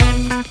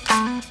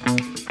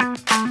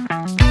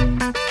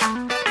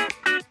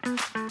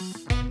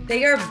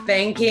They're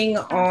banking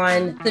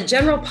on the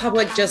general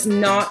public just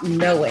not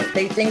knowing.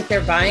 They think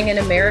they're buying an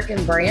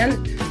American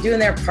brand, doing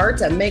their part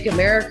to make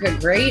America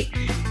great.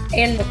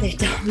 And what they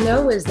don't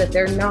know is that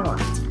they're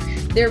not.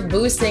 They're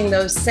boosting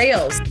those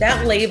sales.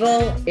 That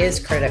label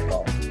is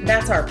critical.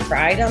 That's our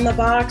pride on the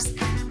box.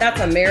 That's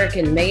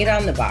American made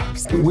on the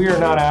box. We are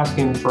not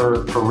asking for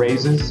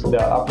raises, the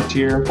upper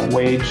tier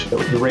wage, the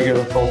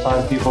regular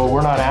full-time people.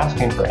 We're not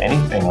asking for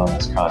anything on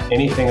this contract,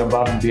 anything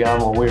above and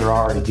beyond what we're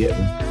already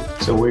getting.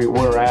 So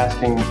we're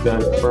asking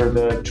for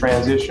the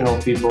transitional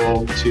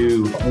people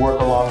to work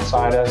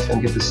alongside us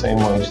and get the same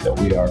wage that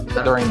we are.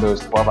 During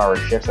those 12-hour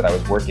shifts that I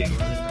was working,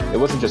 it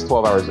wasn't just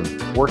 12 hours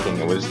of working,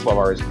 it was 12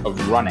 hours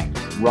of running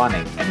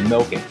and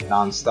milking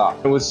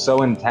nonstop. It was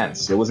so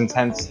intense. It was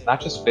intense, not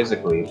just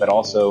physically, but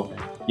also,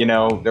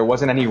 there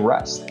wasn't any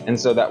rest. And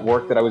so that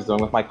work that I was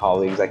doing with my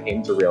colleagues, I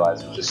came to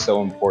realize was just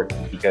so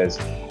important because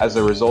as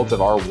a result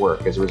of our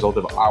work, as a result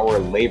of our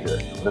labor,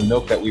 the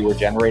milk that we were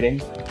generating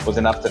was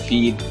enough to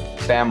feed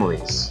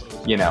families.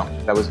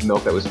 That was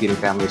milk that was feeding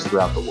families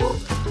throughout the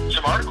world.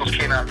 Some articles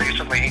came out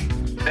recently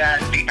that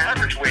the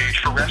average wage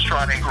for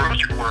restaurant and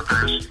grocery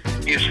workers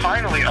is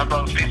finally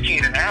above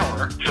 $15 an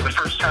hour for the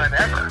first time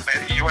ever.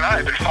 And you and I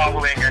have been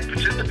following and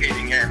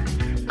participating in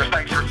the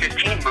Fight for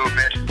 15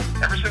 movement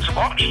ever since it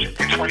launched in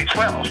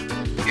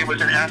 2012. It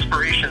was an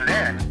aspiration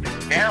then.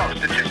 Now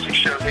statistics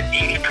show that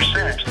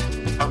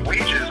 80% of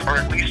wages are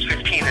at least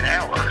 15 an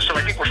hour. So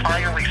I think we're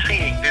finally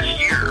seeing this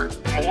year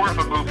more of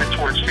a movement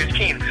towards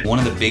 15. One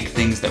of the big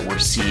things that we're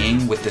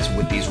seeing with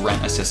these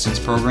rent assistance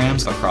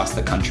programs across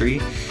the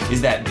country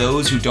is that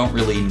those who don't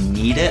really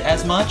need it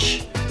as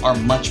much are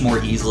much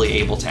more easily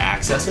able to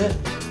access it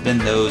than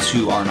those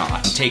who are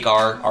not. Take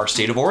our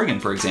state of Oregon,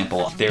 for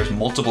example. There's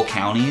multiple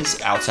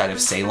counties outside of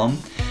Salem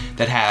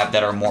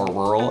that are more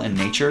rural in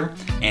nature,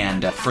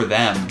 and for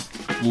them,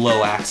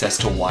 low access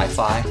to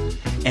Wi-Fi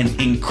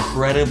and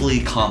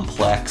incredibly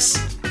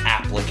complex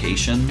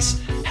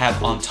applications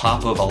have, on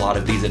top of a lot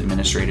of these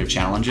administrative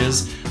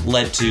challenges,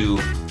 led to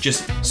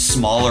just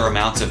smaller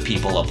amounts of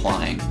people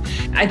applying.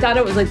 I thought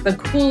it was the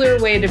cooler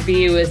way to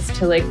be was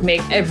to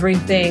make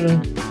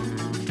everything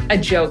a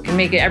joke and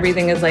make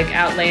everything as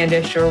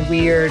outlandish or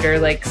weird or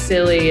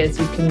silly as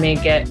you can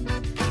make it.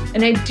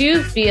 And I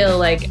do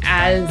feel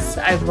as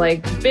I've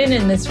been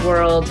in this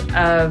world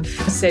of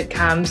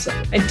sitcoms,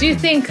 I do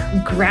think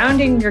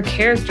grounding your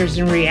characters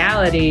in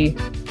reality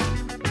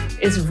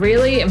is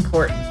really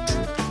important.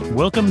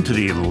 Welcome to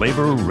the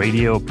Labor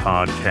Radio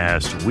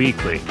Podcast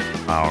Weekly,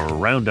 our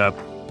roundup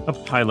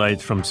of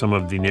highlights from some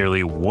of the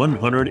nearly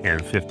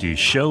 150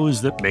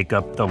 shows that make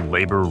up the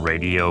Labor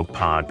Radio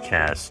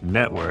Podcast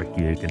Network.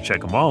 You can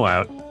check them all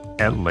out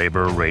at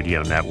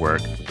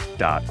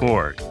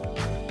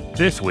laborradionetwork.org.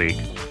 This week,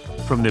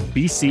 from the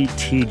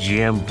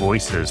BCTGM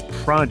Voices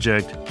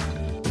Project,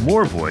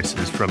 more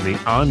voices from the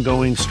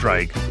ongoing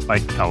strike by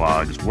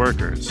Kellogg's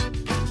workers.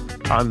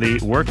 On the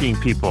Working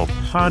People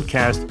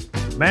podcast,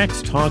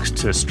 Max talks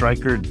to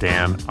striker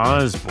Dan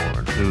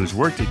Osborne, who's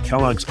worked at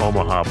Kellogg's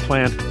Omaha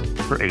plant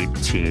for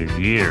 18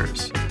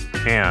 years.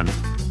 And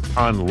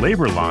on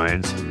Labor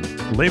Lines,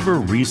 labor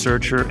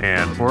researcher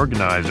and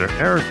organizer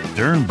Eric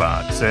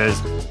Dernbach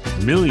says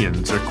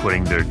millions are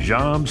quitting their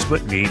jobs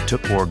but need to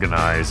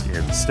organize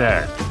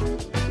instead.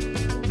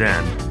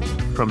 Then,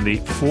 from the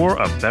For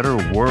a Better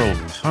World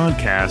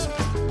podcast,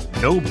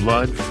 No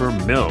Blood for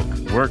Milk,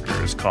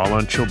 workers call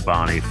on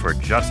Chobani for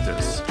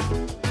justice.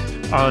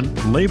 On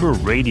Labor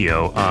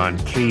Radio on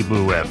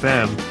KBOO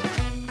FM,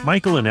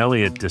 Michael and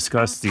Elliot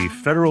discuss the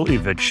federal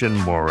eviction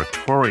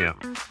moratorium.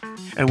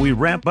 And we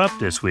wrap up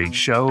this week's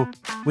show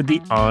with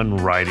the On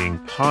Writing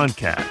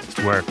podcast,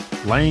 where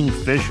Lang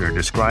Fisher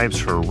describes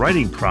her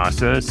writing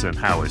process and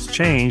how it's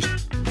changed,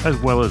 as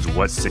well as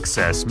what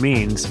success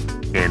means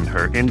in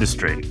her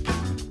industry.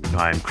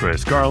 I'm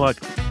Chris Garlock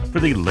for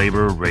the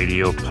Labor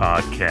Radio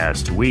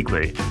Podcast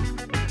Weekly.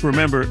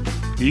 Remember,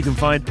 you can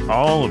find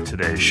all of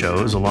today's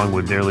shows, along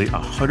with nearly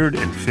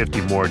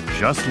 150 more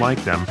just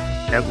like them,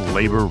 at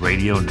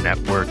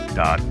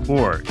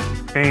laborradionetwork.org.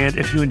 And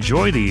if you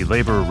enjoy the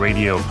Labor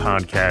Radio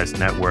Podcast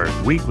Network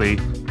Weekly,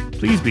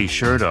 please be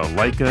sure to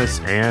like us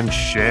and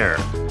share.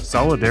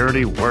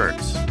 Solidarity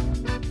works.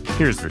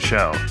 Here's the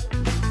show.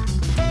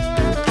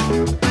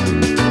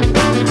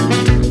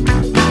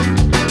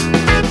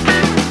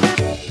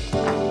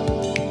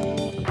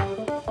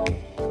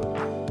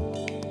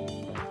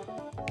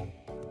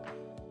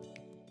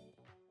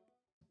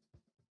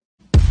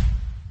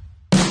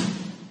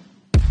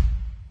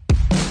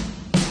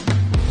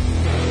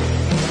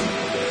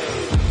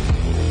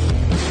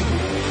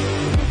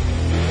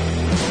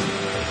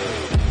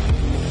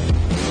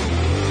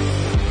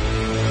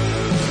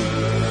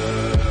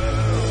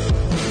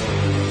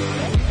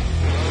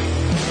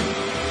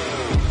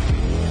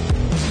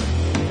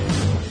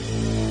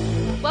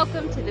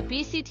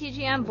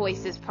 BCTGM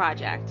Voices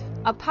Project,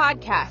 a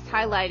podcast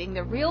highlighting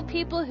the real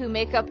people who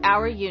make up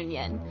our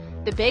union,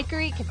 the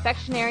bakery,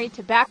 confectionery,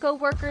 tobacco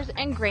workers,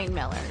 and grain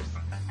millers.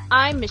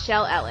 I'm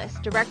Michelle Ellis,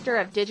 Director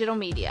of Digital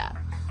Media.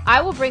 I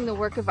will bring the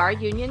work of our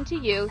union to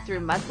you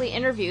through monthly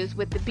interviews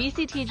with the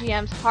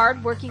BCTGM's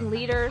hard-working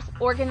leaders,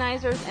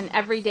 organizers, and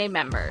everyday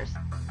members.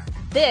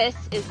 This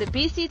is the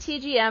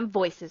BCTGM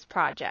Voices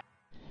Project.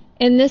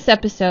 In this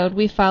episode,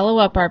 we follow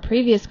up our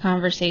previous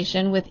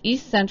conversation with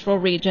East Central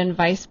Region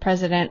Vice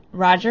President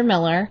Roger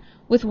Miller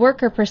with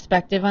worker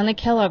perspective on the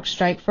Kellogg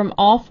strike from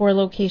all 4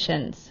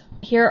 locations.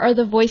 Here are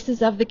the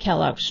voices of the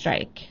Kellogg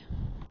strike.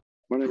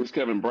 My name is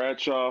Kevin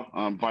Bradshaw.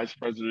 I'm Vice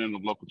President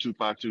of Local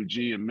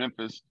 252G in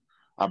Memphis.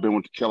 I've been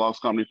with the Kellogg's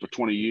Company for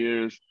 20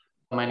 years.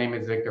 My name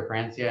is Victor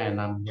Francia, and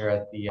I'm here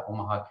at the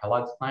Omaha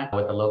Kellogg's plant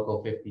with the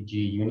Local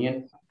 50G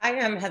union. I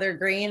am Heather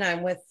Green.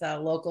 I'm with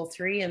Local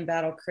 3 in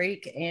Battle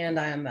Creek, and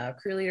I'm a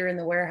crew leader in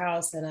the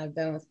warehouse, and I've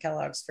been with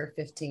Kellogg's for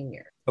 15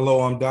 years.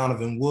 Hello, I'm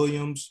Donovan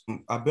Williams.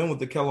 I've been with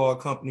the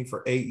Kellogg Company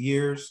for 8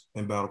 years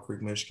in Battle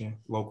Creek, Michigan,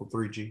 Local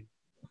 3G.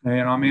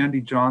 And I'm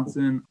Andy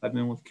Johnson. I've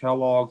been with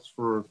Kellogg's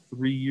for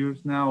 3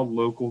 years now,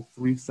 Local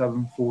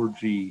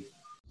 374G.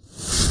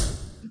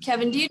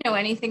 Kevin, do you know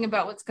anything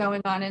about what's going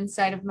on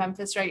inside of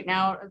Memphis right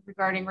now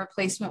regarding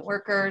replacement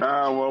workers?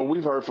 Well,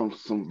 we've heard from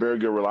some very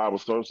good, reliable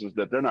sources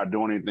that they're not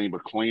doing anything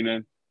but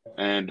cleaning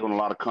and doing a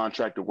lot of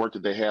contracted work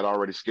that they had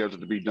already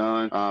scheduled to be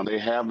done. They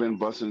have been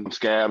busing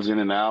scabs in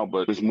and out,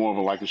 but it's more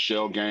of like a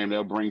shell game.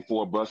 They'll bring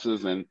 4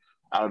 buses, and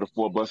out of the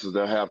 4 buses,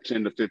 they'll have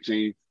 10 to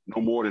 15,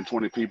 no more than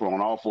 20 people on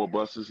all 4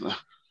 buses.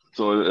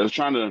 So they're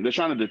trying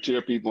to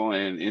deter people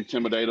and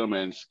intimidate them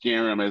and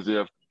scare them as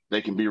if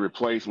they can be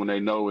replaced when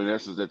they know in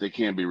essence that they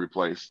can be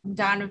replaced.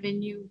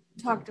 Donovan, you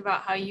talked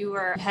about how you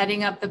were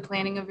heading up the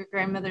planning of your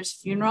grandmother's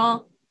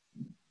funeral.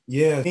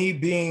 Yeah, me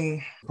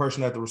being a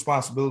person that the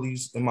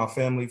responsibilities in my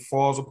family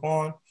falls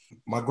upon,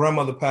 my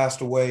grandmother passed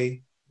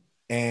away,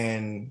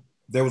 and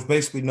there was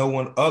basically no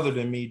one other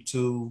than me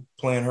to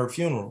plan her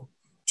funeral.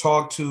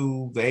 Talked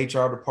to the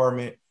HR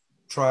department,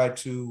 tried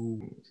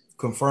to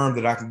confirm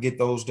that I could get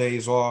those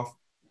days off,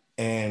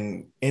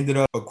 and ended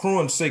up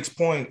accruing 6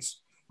 points,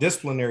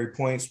 disciplinary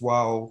points,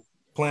 while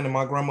planning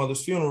my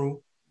grandmother's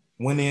funeral.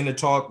 Went in to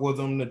talk with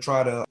them to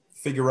try to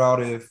figure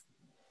out if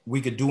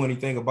we could do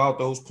anything about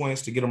those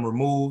points to get them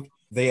removed.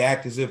 They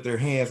act as if their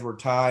hands were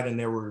tied and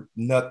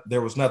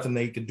there was nothing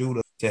they could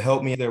do to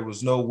help me. There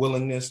was no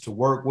willingness to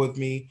work with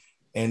me,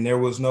 and there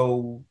was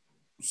no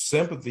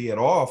sympathy at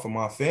all for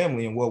my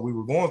family and what we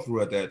were going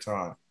through at that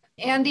time.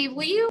 Andy,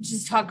 will you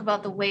just talk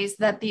about the ways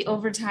that the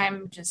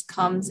overtime just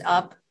comes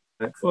up?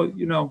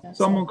 Well,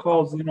 someone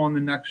calls in on the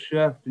next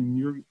shift and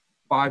you're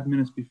 5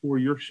 minutes before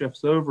your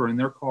shift's over and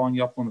they're calling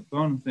you up on the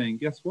phone and saying,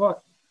 guess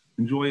what?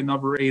 Enjoy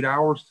another 8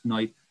 hours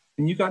tonight.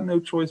 And you got no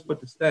choice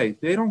but to stay.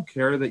 They don't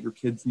care that your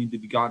kids need to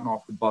be gotten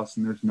off the bus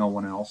and there's no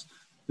one else.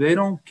 They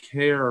don't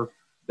care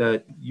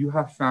that you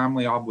have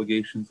family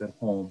obligations at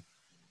home.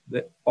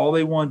 That all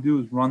they want to do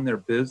is run their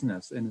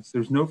business, and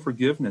there's no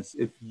forgiveness.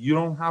 If you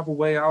don't have a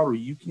way out or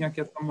you can't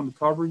get someone to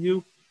cover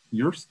you,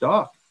 you're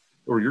stuck,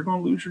 or you're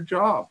going to lose your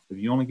job. If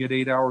you only get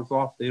 8 hours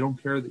off, they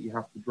don't care that you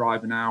have to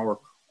drive an hour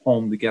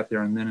home to get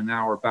there and then an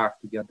hour back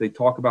to get. They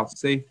talk about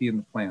safety in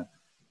the plant,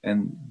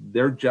 and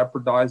they're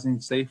jeopardizing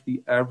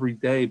safety every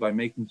day by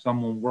making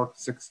someone work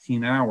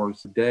 16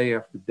 hours day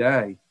after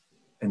day,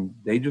 and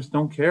they just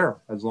don't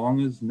care. As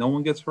long as no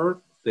one gets hurt,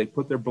 they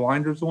put their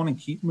blinders on and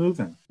keep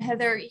moving.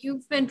 Heather,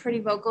 you've been pretty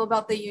vocal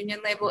about the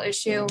union label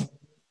issue.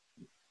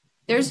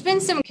 There's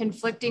been some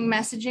conflicting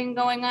messaging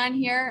going on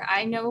here.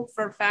 I know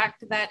for a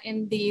fact that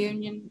in the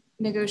union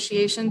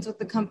negotiations with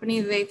the company,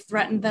 they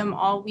threatened them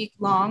all week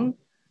long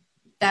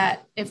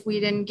that if we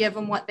didn't give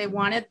them what they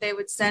wanted, they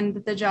would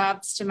send the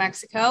jobs to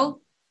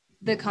Mexico.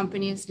 The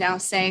company is now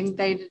saying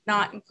they did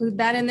not include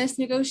that in this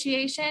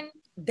negotiation.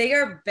 They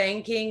are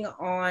banking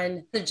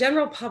on the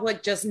general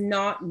public just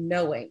not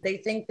knowing. They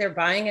think they're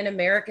buying an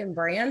American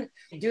brand,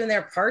 doing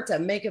their part to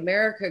make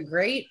America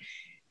great.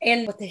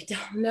 And what they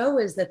don't know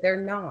is that they're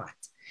not.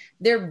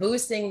 They're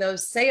boosting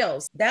those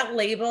sales. That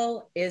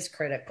label is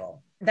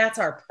critical. That's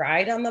our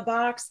pride on the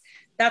box.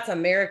 That's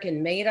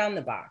American made on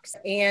the box.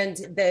 And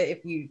if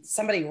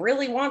somebody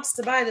really wants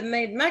to buy the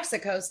made in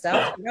Mexico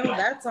stuff,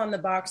 that's on the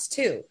box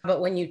too.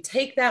 But when you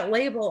take that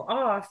label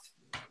off,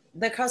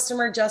 the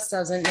customer just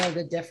doesn't know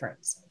the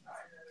difference.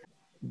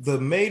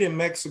 The Made in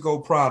Mexico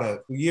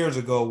product years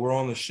ago were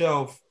on the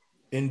shelf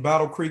in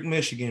Battle Creek,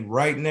 Michigan,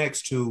 right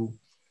next to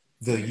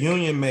the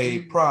union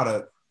made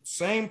product,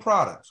 same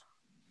products,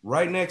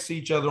 right next to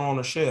each other on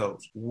the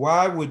shelves.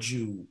 Why would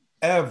you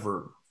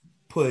ever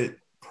put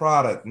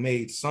product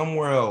made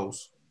somewhere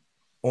else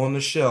on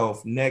the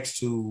shelf next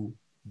to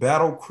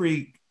Battle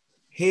Creek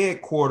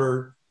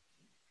headquarter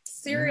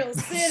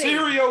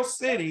Cereal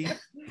City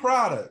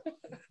product?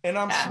 And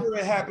I'm sure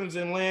it happens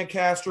in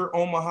Lancaster,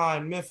 Omaha,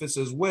 and Memphis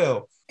as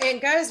well. And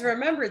guys,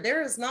 remember,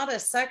 there is not a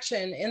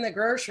section in the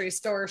grocery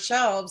store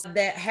shelves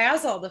that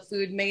has all the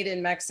food made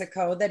in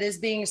Mexico that is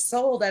being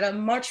sold at a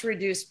much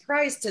reduced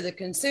price to the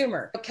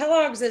consumer.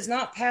 Kellogg's is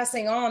not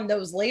passing on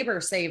those labor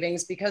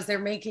savings because they're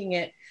making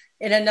it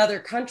in another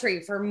country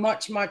for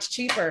much, much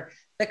cheaper.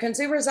 The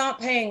consumer's not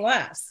paying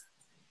less.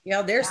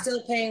 They're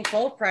still paying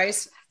full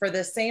price for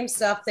the same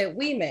stuff that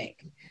we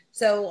make.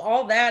 So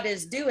all that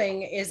is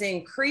doing is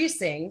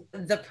increasing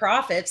the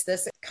profits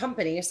this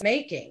company is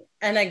making.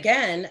 And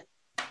again,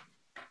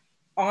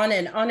 on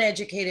an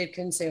uneducated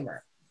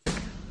consumer.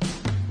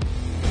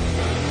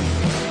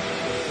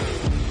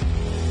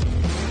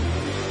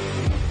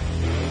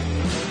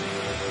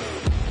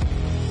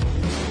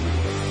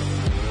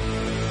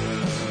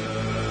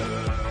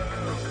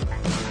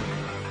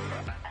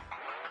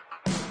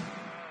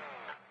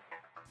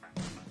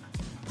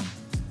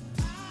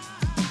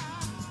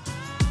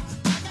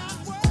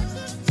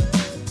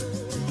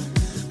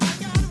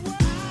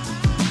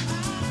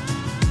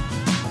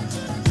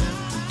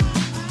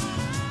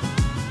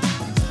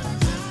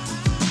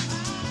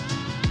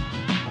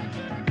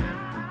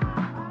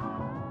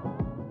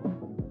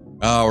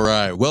 All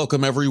right.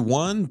 Welcome,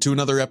 everyone, to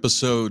another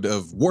episode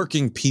of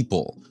Working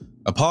People,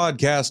 a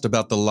podcast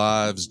about the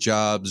lives,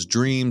 jobs,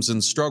 dreams,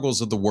 and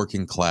struggles of the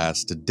working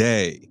class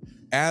today.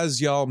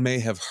 As y'all may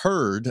have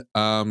heard,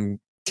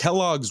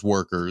 Kellogg's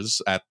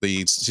workers at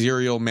the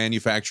cereal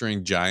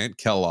manufacturing giant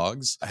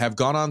Kellogg's have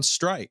gone on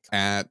strike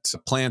at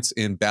plants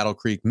in Battle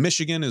Creek,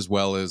 Michigan, as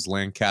well as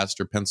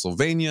Lancaster,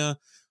 Pennsylvania,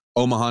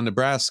 Omaha,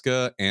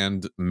 Nebraska,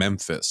 and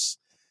Memphis.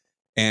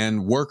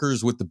 And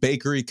workers with the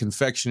Bakery,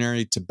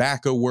 Confectionery,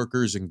 Tobacco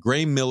Workers, and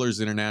Grain Millers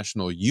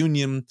International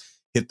Union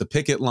hit the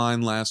picket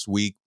line last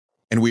week.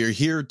 And we are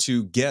here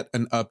to get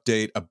an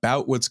update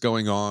about what's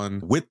going on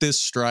with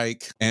this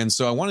strike. And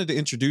so I wanted to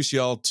introduce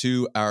y'all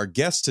to our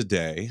guest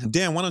today.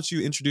 Dan, why don't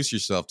you introduce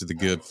yourself to the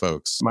good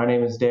folks? My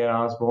name is Dan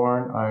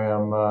Osborne. I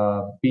am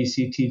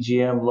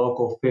BCTGM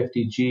Local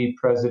 50G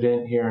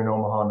President here in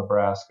Omaha,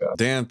 Nebraska.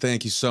 Dan,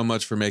 thank you so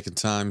much for making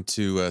time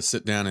to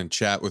sit down and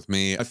chat with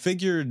me. I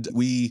figured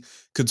we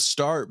could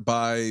start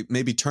by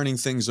maybe turning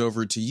things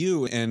over to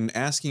you and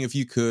asking if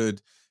you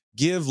could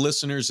give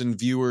listeners and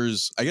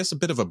viewers, I guess, a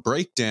bit of a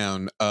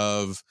breakdown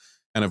of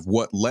kind of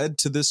what led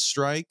to this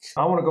strike.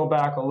 I want to go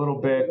back a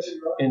little bit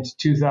into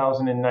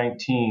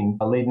 2019,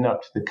 leading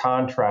up to the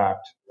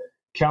contract.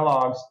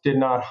 Kellogg's did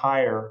not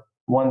hire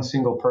one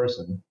single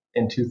person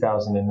in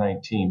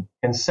 2019.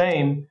 And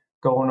same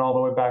going all the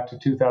way back to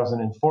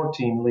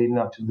 2014, leading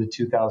up to the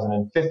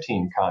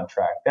 2015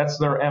 contract. That's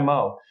their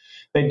MO.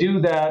 They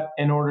do that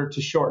in order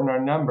to shorten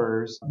our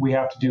numbers. We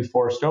have to do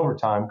forced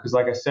overtime because,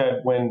 like I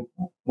said, when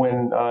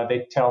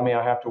they tell me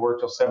I have to work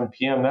till 7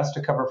 p.m., that's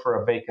to cover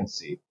for a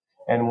vacancy.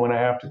 And when I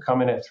have to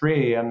come in at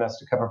 3 a.m., that's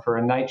to cover for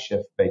a night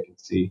shift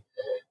vacancy.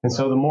 And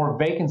so the more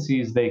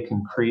vacancies they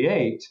can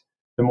create,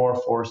 the more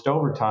forced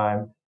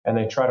overtime. And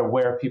they try to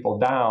wear people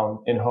down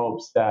in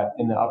hopes that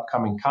in the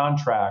upcoming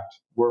contract,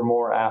 we're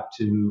more apt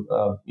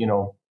to,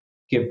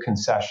 give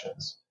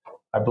concessions.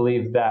 I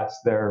believe that's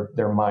their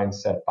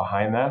mindset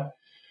behind that.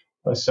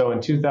 So in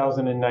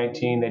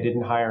 2019, they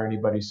didn't hire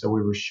anybody, so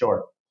we were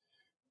short.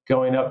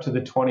 Going up to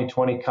the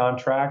 2020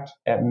 contract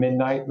at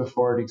midnight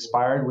before it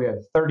expired, we had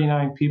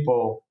 39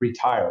 people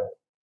retire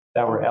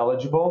that were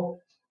eligible.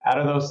 Out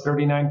of those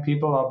 39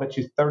 people, I'll bet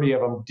you 30 of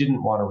them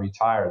didn't want to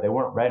retire. They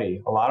weren't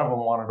ready. A lot of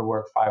them wanted to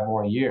work 5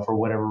 more years for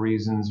whatever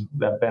reasons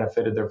that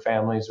benefited their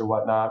families or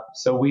whatnot.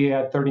 So we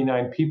had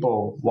 39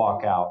 people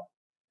walk out.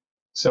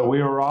 So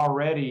we were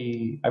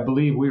already, I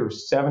believe we were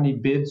 70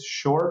 bids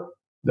short.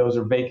 Those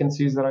are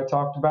vacancies that I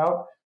talked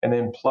about. And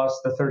then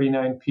plus the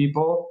 39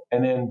 people,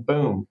 and then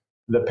boom,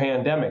 the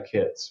pandemic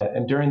hits.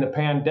 And during the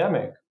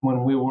pandemic,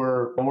 when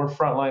we're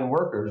frontline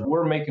workers,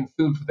 we're making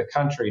food for the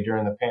country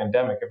during the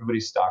pandemic.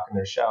 Everybody's stocking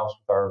their shelves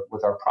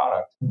with our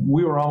product.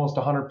 We were almost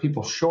 100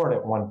 people short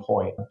at one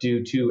point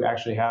due to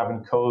actually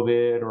having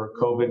COVID or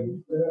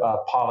COVID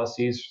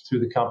policies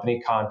through the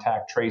company,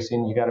 contact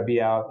tracing. You got to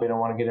be out. We don't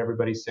want to get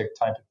everybody sick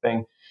type of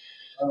thing.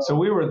 So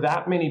we were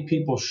that many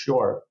people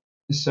short.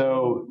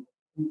 So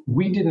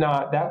we did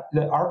not,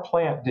 our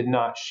plant did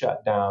not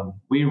shut down.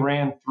 We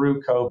ran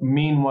through COVID.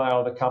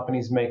 Meanwhile, the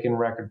company's making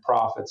record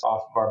profits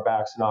off of our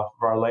backs and off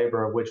of our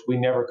labor, which we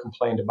never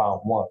complained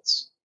about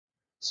once.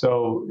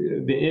 So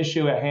the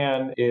issue at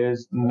hand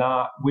is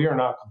we are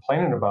not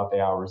complaining about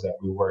the hours that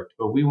we worked,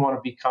 but we want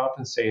to be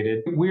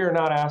compensated. We are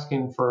not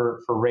asking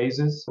for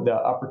raises, the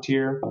upper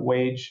tier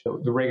wage,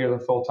 the regular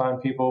full-time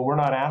people. We're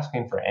not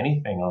asking for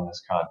anything on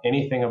this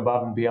anything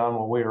above and beyond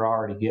what we are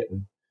already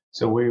getting.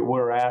 So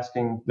we're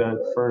asking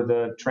for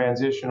the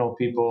transitional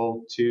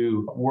people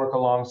to work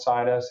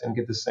alongside us and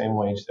get the same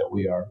wage that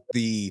we are.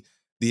 The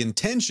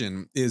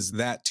intention is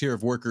that tier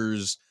of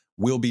workers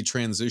will be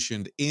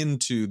transitioned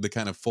into the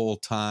kind of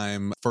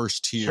full-time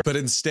first tier. But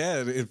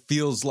instead, it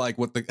feels like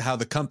how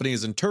the company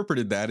has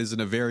interpreted that is in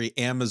a very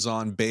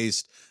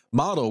Amazon-based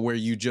model where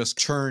you just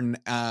churn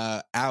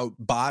out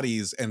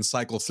bodies and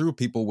cycle through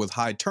people with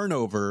high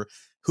turnover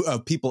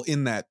of people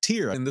in that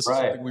tier. And this is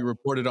something we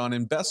reported on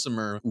in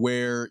Bessemer,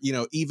 where,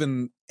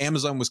 even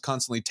Amazon was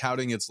constantly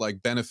touting its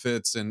like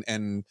benefits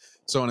and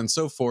so on and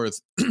so forth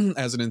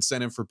as an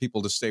incentive for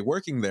people to stay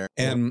working there.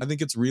 And I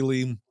think it's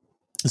really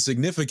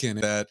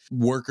significant that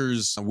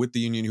workers with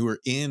the union who are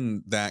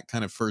in that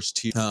kind of first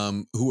tier,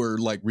 who are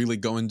like really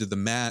going to the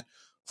mat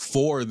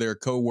for their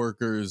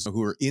coworkers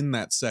who are in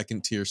that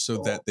second tier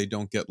so that they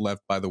don't get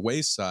left by the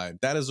wayside.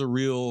 That is a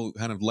real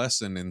kind of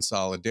lesson in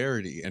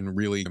solidarity and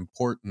really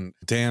important.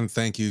 Dan,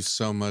 thank you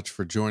so much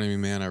for joining me,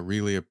 man. I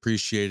really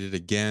appreciate it.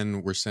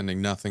 Again, we're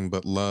sending nothing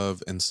but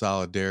love and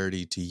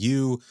solidarity to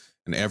you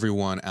and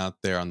everyone out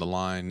there on the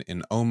line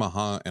in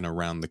Omaha and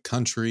around the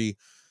country.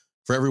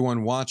 For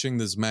everyone watching,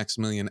 this is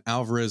Maximilian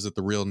Alvarez at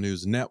the Real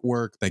News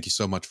Network. Thank you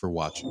so much for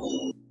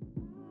watching.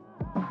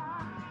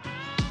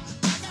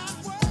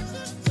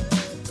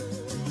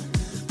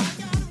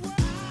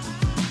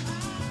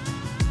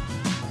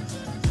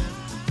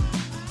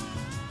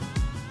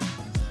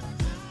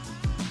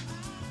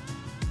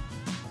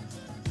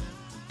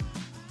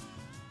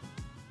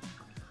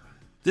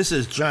 This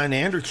is John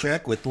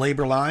Anderchek with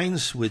Labor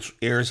Lines, which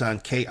airs on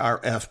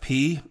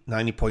KRFP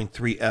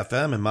 90.3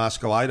 FM in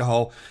Moscow,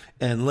 Idaho,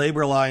 and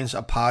Labor Lines,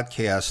 a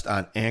podcast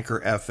on Anchor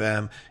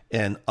FM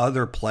and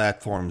other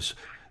platforms.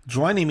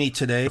 Joining me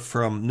today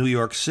from New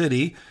York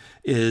City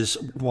is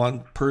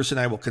one person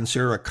I will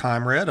consider a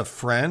comrade, a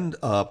friend,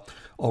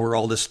 over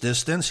all this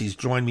distance. He's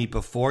joined me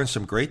before in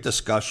some great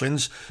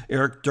discussions.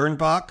 Eric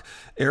Dernbach.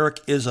 Eric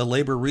is a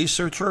labor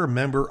researcher, a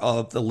member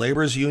of the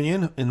Labor's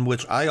Union, in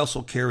which I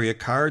also carry a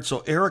card.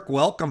 So Eric,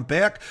 welcome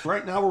back.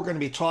 Right now we're going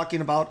to be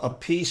talking about a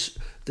piece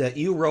that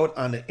you wrote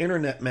on the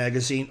internet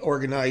magazine,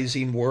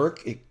 Organizing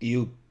Work.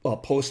 You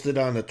posted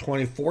on the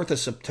 24th of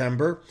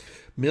September.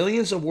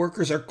 Millions of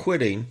workers are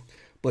quitting,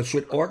 but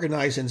should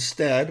organize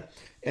instead.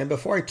 And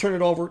before I turn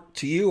it over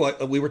to you,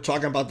 we were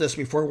talking about this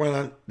before we went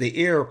on the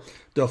air.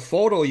 The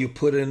photo you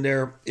put in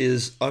there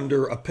is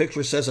under a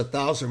picture says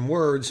 1,000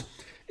 words.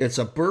 It's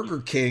a Burger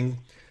King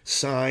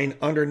sign.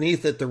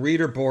 Underneath it, the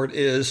reader board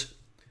is,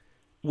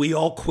 "We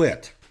all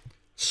quit.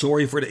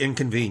 Sorry for the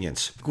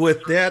inconvenience."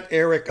 With that,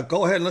 Eric,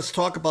 go ahead and let's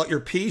talk about your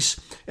piece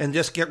and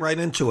just get right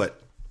into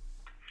it.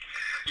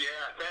 Yeah,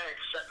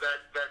 thanks.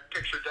 That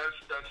picture does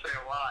say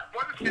a lot.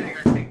 One thing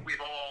I think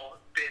we've all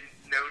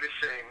been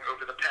noticing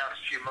over the past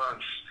few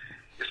months,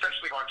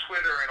 especially on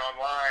Twitter and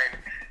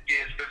online,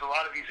 is there's a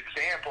lot of these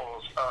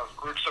examples of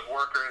groups of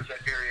workers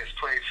at various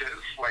places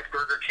like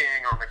Burger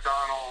King or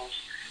McDonald's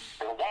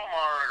or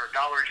Walmart or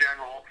Dollar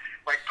General,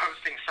 like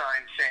posting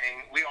signs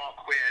saying, "We all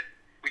quit,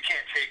 we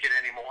can't take it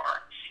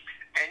anymore."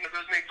 And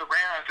those make the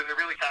rounds, and they're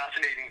really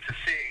fascinating to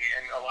see,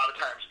 and a lot of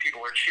times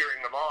people are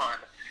cheering them on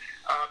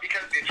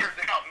because it turns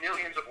out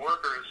millions of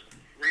workers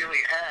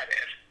really had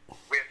it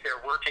with their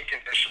working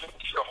conditions.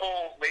 The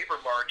whole labor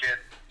market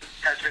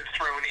has been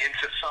thrown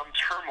into some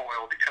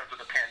turmoil because of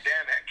the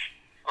pandemic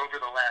over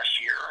the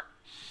last year.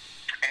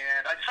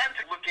 And I decided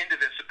to look into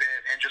this a bit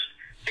and just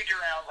figure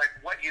out like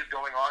what is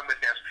going on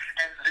with this.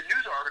 And the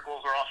news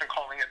articles are often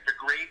calling it the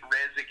Great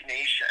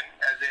Resignation,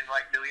 as in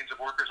like millions of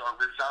workers are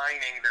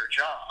resigning their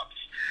jobs.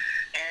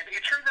 And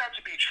it turns out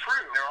to be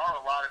true. There are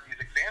a lot of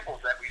these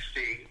examples that we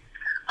see.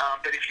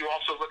 But if you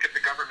also look at the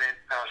government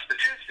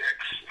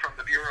statistics from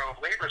the Bureau of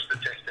Labor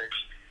Statistics,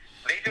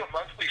 they do a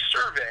monthly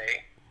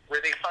survey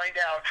where they find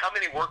out how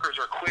many workers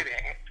are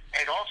quitting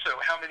and also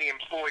how many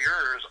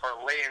employers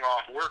are laying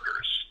off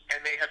workers.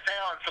 And they have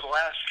found for the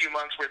last few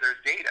months where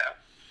there's data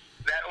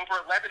that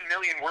over 11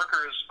 million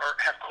workers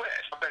have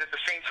quit, but at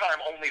the same time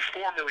only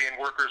 4 million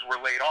workers were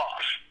laid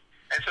off.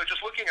 And so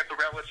just looking at the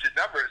relative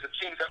numbers, it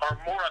seems that are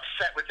more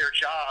upset with their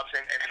jobs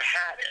and have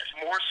had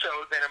it, more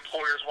so than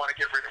employers want to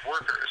get rid of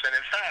workers. And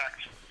in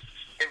fact,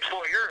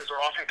 employers are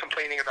often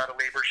complaining about a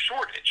labor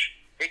shortage.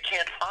 They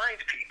can't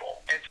find people.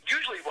 And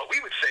usually what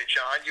we would say,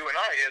 John, you and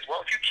I, is,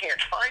 well, if you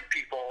can't find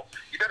people,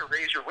 you better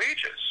raise your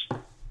wages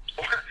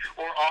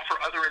or offer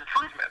other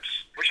improvements,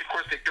 which of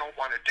course they don't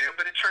want to do.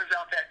 But it turns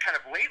out that kind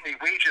of lately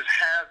wages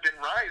have been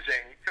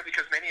rising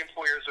because many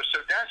employers are so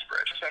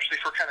desperate,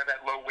 especially for kind of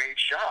that low-wage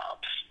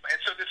jobs. And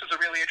so this is a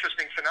really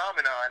interesting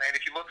phenomenon. And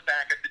if you look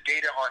back at the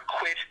data on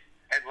quit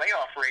and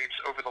layoff rates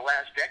over the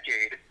last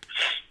decade,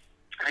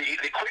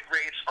 the quit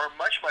rates are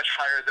much, much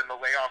higher than the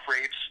layoff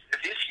rates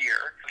this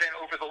year than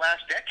over the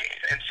last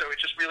decade. And so it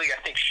just really, I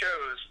think,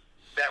 shows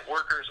that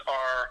workers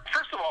are,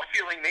 first of all,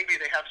 feeling maybe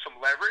they have some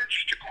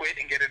leverage to quit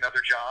and get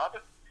another job,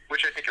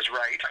 which I think is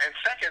right. And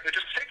second, they're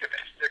just sick of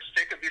it. They're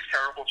sick of these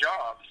terrible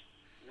jobs,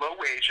 low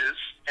wages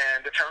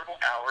and the terrible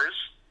hours,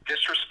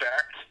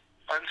 disrespect,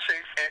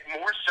 unsafe,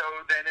 and more so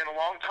than in a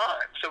long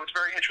time. So it's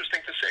very interesting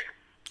to see.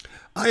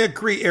 I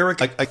agree,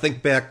 Eric. I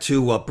think back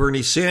to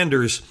Bernie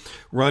Sanders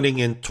running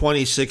in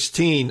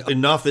 2016.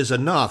 Enough is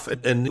enough.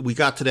 And we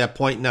got to that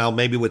point now,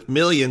 maybe with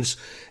millions.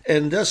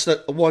 And just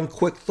one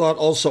quick thought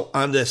also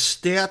on the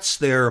stats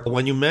there.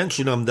 When you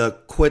mention them, the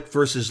quit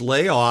versus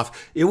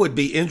layoff, it would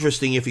be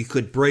interesting if you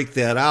could break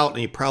that out,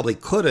 and you probably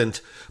couldn't.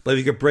 But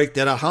if you could break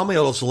that out, how many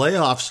of those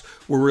layoffs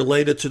were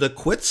related to the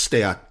quit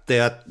stat,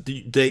 that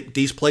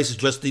these places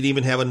just didn't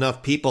even have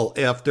enough people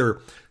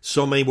after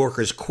so many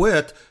workers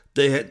quit?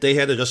 They had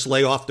to just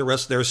lay off the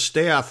rest of their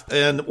staff.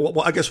 And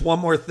I guess one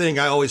more thing,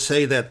 I always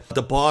say that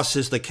the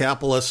bosses, the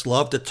capitalists,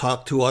 love to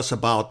talk to us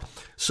about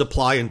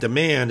supply and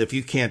demand. If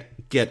you can't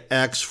get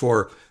X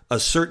for a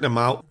certain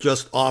amount,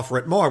 just offer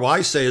it more. What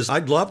I say is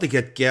I'd love to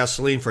get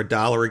gasoline for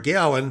 $1 a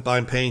gallon, but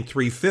I'm paying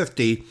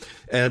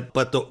 $3.50.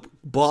 But the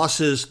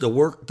bosses,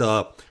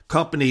 the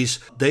companies,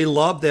 they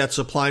love that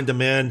supply and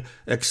demand,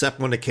 except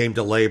when it came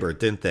to labor,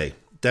 didn't they?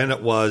 Then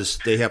it was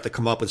they have to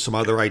come up with some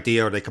other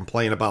idea, or they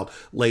complain about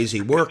lazy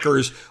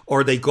workers,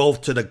 or they go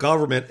to the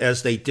government,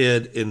 as they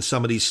did in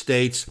some of these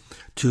states,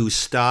 to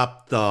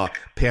stop the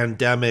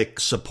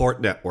pandemic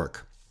support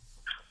network.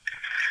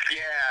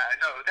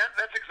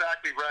 That's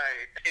exactly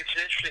right. It's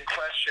an interesting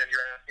question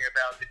you're asking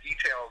about the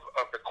details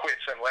of the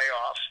quits and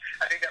layoffs.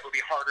 I think that would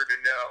be harder to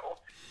know.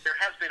 There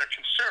has been a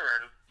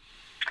concern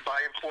by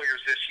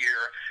employers this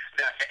year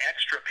that the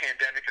extra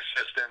pandemic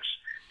assistance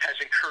has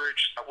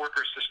encouraged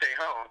workers to stay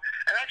home.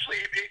 And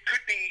actually, it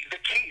could be the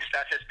case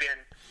that has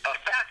been a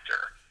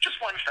factor, just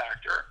one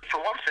factor. For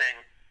one thing,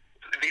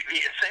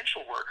 the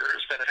essential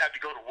workers that have had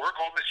to go to work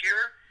all this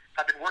year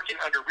have been working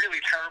under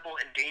really terrible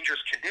and dangerous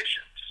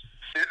conditions.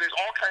 There's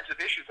all kinds of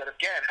issues that,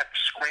 again, have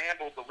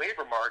scrambled the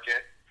labor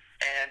market,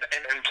 and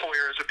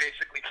employers are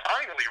basically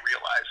finally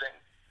realizing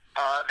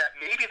that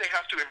maybe they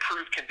have to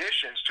improve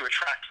conditions to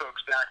attract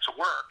folks back to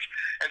work.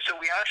 And so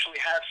we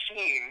actually have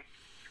seen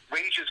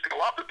wages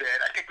go up a bit.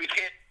 I think we've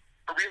hit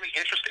a really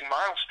interesting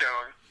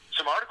milestone.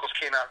 Some articles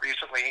came out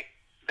recently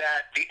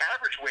that the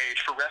average wage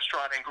for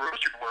restaurant and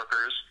grocery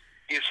workers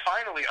is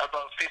finally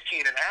above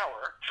 $15 an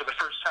hour for the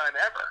first time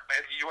ever.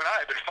 And you and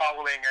I have been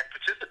following and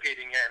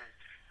participating in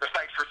the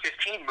Fight for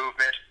 15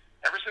 movement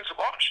ever since it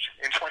launched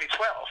in 2012.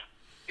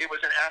 It was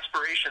an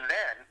aspiration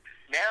then.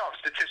 Now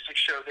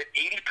statistics show that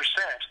 80%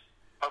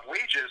 of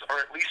wages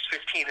are at least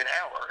 $15 an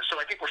hour. So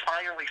I think we're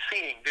finally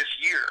seeing this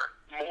year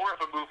more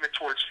of a movement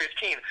towards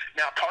 15.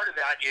 Now part of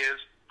that is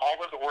all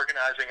of the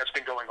organizing that's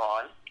been going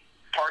on.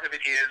 Part of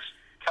it is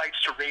fights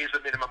to raise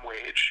the minimum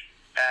wage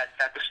at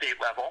the state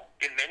level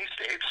in many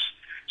states.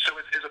 So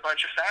there's a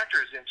bunch of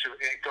factors into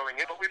it going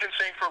in. But we've been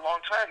saying for a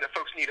long time that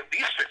folks need at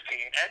least 15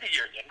 and a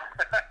union.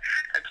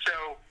 And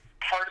so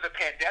part of the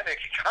pandemic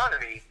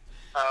economy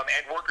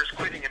and workers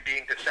quitting and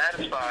being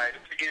dissatisfied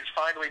is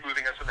finally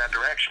moving us in that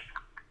direction.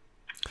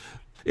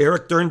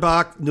 Eric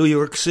Dernbach, New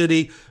York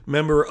City,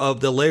 member of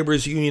the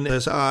Labor's Union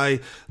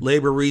SI,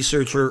 labor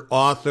researcher,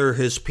 author.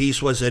 His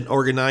piece was in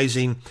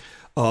Organizing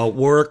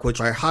Work, which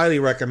I highly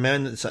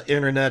recommend. It's an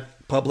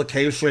internet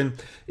publication.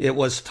 It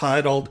was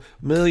titled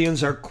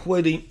Millions of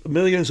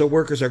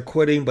Workers Are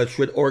Quitting But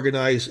Should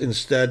Organize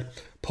Instead,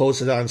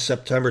 posted on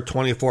September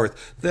 24th.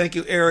 Thank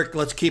you, Eric.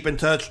 Let's keep in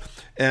touch.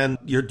 And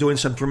you're doing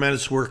some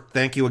tremendous work.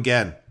 Thank you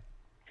again.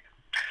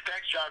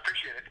 Thanks, John.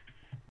 Appreciate it.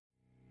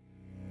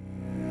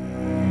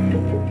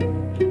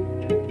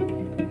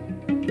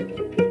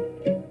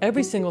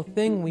 Every single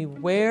thing we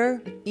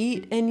wear,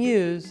 eat, and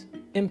use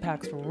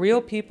impacts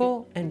real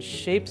people and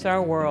shapes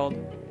our world.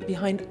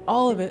 Behind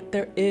all of it,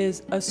 there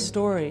is a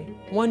story,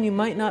 one you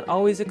might not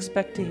always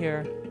expect to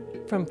hear.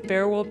 From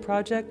Fair World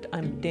Project,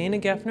 I'm Dana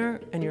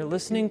Geffner, and you're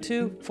listening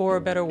to For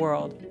a Better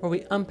World, where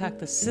we unpack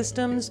the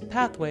systems,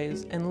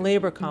 pathways, and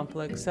labor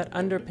conflicts that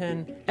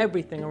underpin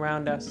everything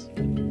around us.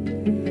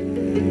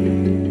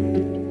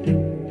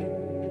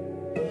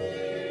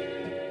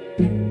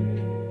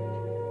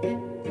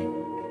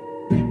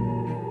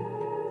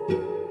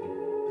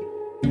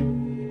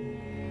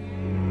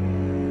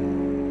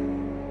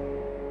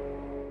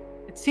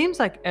 It seems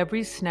like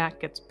every snack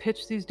gets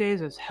pitched these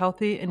days as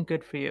healthy and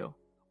good for you.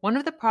 One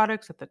of the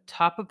products at the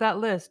top of that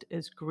list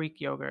is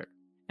Greek yogurt.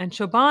 And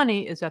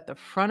Chobani is at the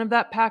front of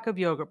that pack of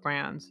yogurt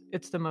brands.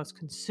 It's the most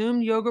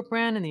consumed yogurt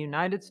brand in the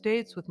United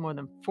States, with more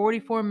than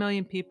 44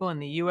 million people in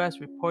the US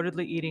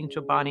reportedly eating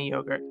Chobani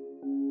yogurt.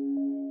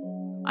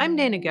 I'm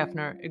Dana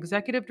Geffner,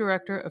 Executive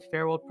Director of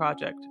Fair World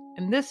Project,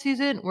 and this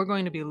season we're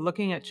going to be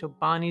looking at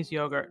Chobani's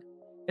yogurt.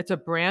 It's a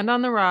brand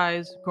on the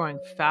rise, growing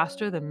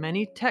faster than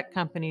many tech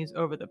companies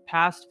over the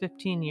past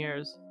 15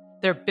 years.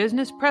 They're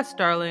business press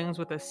darlings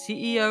with a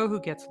CEO who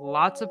gets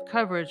lots of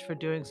coverage for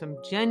doing some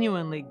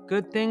genuinely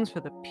good things for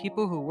the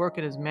people who work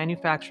in his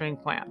manufacturing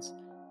plants,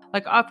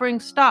 like offering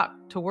stock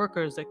to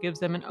workers that gives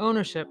them an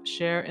ownership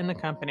share in the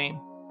company.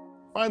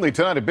 Finally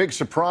tonight, a big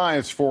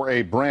surprise for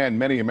a brand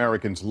many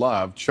Americans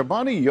love.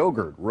 Chobani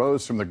yogurt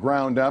rose from the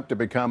ground up to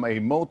become a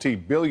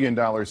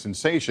multi-billion-dollar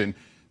sensation.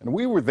 And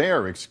we were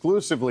there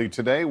exclusively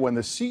today when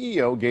the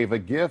CEO gave a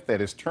gift that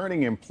is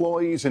turning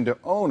employees into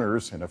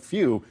owners and a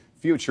few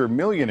future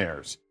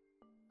millionaires.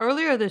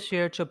 Earlier this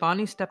year,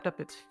 Chobani stepped up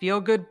its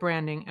feel-good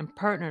branding and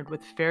partnered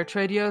with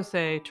Fairtrade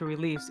USA to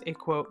release a,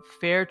 quote,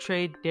 fair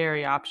trade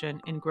dairy option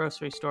in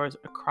grocery stores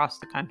across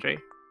the country.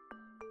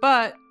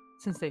 But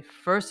since they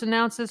first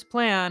announced this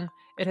plan,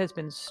 it has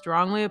been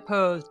strongly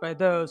opposed by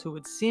those who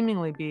would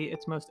seemingly be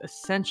its most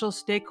essential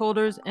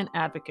stakeholders and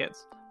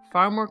advocates,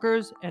 farm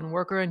workers and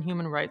worker and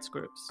human rights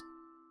groups.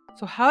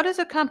 So how does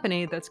a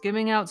company that's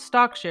giving out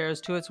stock shares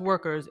to its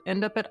workers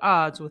end up at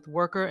odds with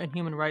worker and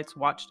human rights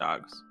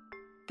watchdogs?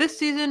 This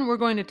season, we're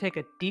going to take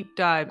a deep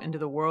dive into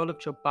the world of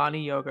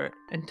Chobani yogurt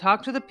and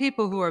talk to the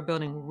people who are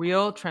building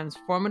real,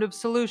 transformative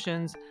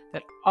solutions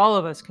that all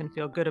of us can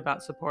feel good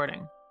about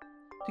supporting.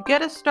 To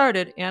get us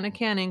started, Anna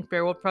Canning,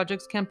 Fairworld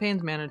Project's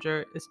campaigns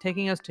manager, is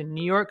taking us to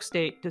New York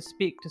State to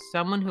speak to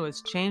someone who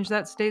has changed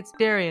that state's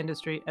dairy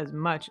industry as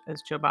much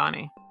as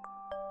Chobani.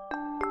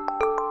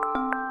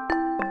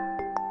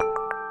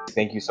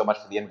 Thank you so much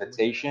for the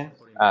invitation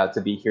to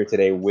be here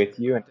today with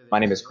you. My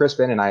name is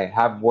Crispin, and I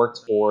have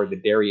worked for the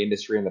dairy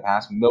industry in the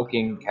past,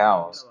 milking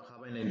cows.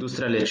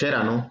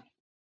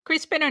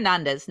 Crispin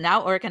Hernandez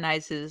now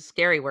organizes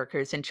dairy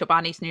workers in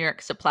Chobani's New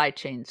York supply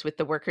chains with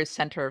the Workers'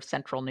 Center of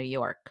Central New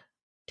York.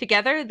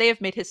 Together, they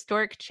have made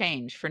historic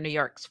change for New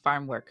York's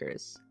farm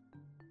workers.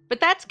 But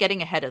that's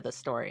getting ahead of the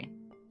story.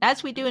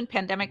 As we do in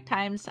pandemic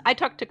times, I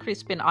talked to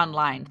Crispin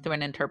online through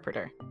an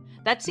interpreter.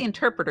 That's the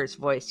interpreter's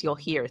voice you'll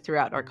hear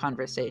throughout our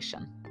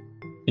conversation.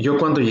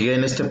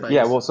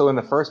 Yeah, well, so in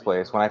the first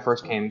place, when I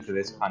first came to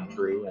this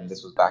country, and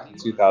this was back in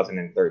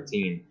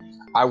 2013,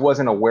 I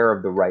wasn't aware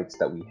of the rights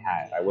that we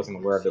had. I wasn't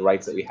aware of the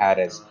rights that we had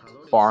as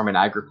farm and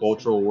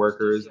agricultural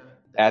workers.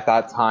 At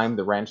that time,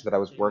 the ranch that I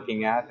was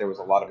working at, there was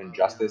a lot of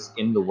injustice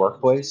in the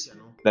workplace.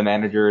 The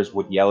managers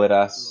would yell at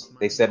us.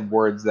 They said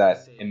words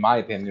that, in my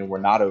opinion, were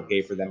not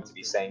okay for them to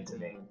be saying to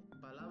me.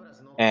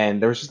 And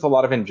there was just a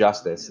lot of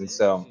injustice. And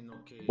so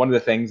one of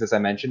the things, as I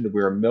mentioned,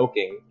 we were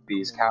milking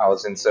these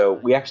cows. And so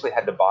we actually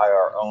had to buy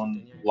our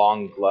own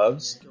long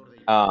gloves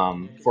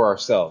for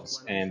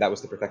ourselves. And that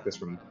was to protect us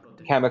from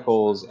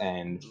chemicals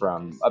and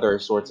from other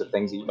sorts of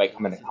things that you might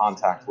come into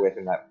contact with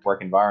in that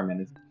work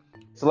environment.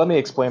 So let me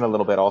explain a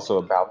little bit also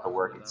about the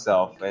work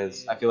itself,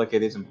 as I feel like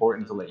it is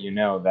important to let you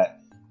know that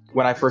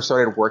when I first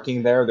started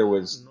working there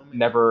was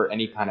never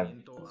any kind of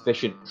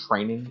efficient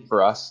training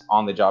for us,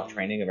 on-the-job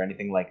training or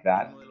anything like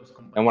that.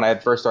 And when I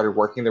had first started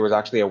working, there was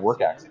actually a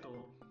work accident.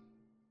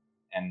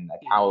 And a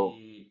cow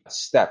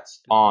stepped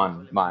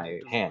on my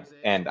hand,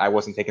 and I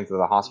wasn't taken to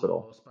the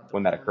hospital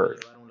when that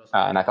occurred.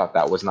 And I thought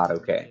that was not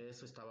okay.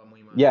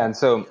 Yeah, and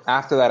so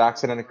after that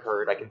accident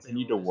occurred, I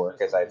continued to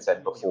work, as I had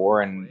said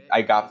before, and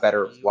I got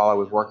better while I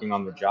was working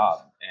on the job.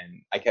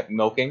 And I kept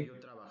milking.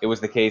 It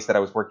was the case that I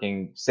was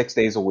working 6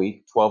 days a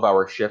week,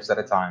 12-hour shifts at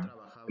a time.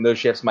 And those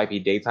shifts might be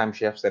daytime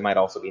shifts. They might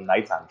also be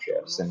nighttime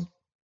shifts. And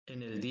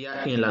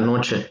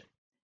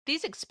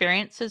these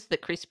experiences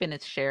that Crispin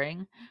is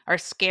sharing are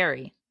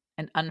scary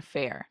and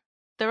unfair.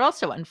 They're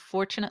also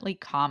unfortunately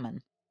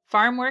common.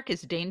 Farm work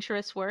is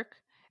dangerous work,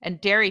 and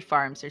dairy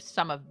farms are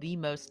some of the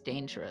most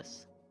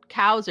dangerous.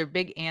 Cows are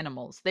big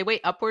animals. They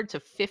weigh upwards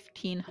of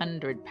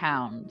 1,500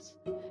 pounds.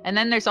 And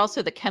then there's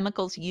also the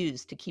chemicals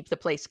used to keep the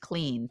place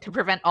clean, to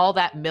prevent all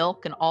that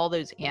milk and all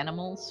those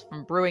animals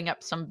from brewing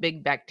up some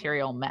big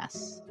bacterial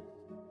mess.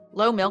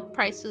 Low milk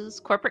prices,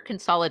 corporate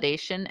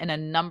consolidation, and a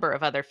number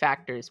of other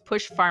factors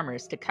push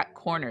farmers to cut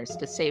corners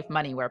to save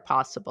money where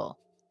possible.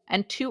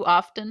 And too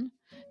often,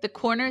 the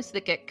corners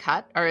that get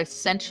cut are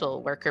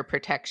essential worker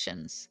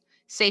protections.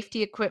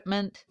 Safety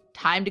equipment,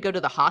 time to go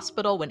to the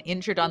hospital when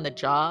injured on the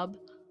job,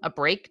 a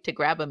break to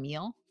grab a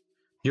meal.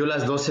 during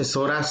those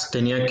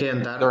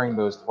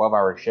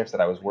 12-hour shifts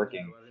that I was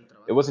working,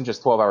 it wasn't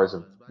just 12 hours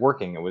of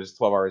working, it was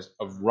 12 hours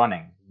of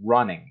running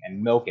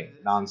and milking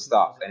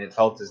nonstop. And it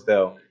felt as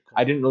though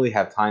I didn't really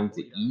have time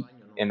to eat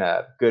in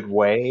a good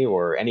way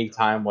or any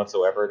time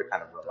whatsoever to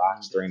kind of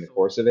relax during the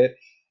course of it.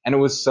 And it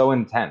was so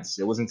intense.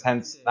 It was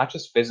intense, not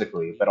just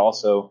physically, but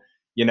also,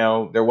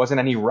 there wasn't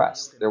any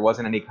rest. There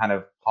wasn't any kind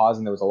of pause,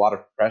 and there was a lot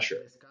of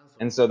pressure.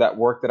 And so that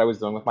work that I was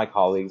doing with my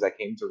colleagues, I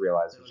came to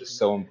realize was just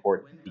so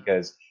important,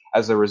 because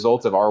as a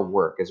result of our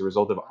work, as a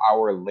result of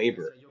our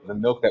labor, the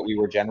milk that we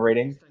were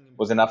generating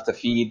was enough to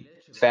feed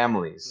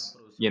families.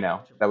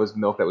 That was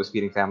milk that was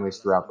feeding families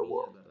throughout the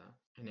world.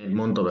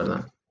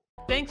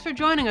 Thanks for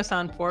joining us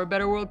on For a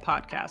Better World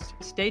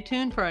podcast. Stay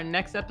tuned for our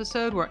next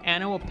episode, where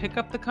Anna will pick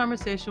up the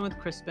conversation with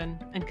Crispin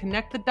and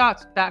connect the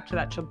dots back to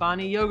that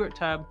Chobani yogurt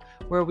tub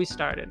where we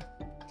started.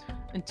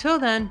 Until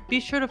then, be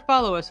sure to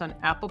follow us on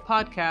Apple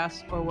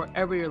Podcasts or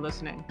wherever you're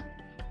listening.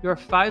 Your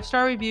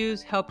 5-star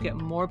reviews help get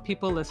more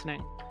people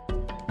listening.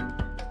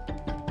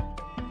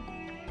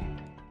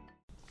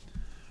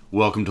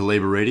 Welcome to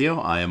Labor Radio.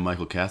 I am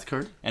Michael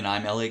Cathcart. And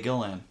I'm Elliot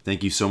Gillan.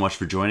 Thank you so much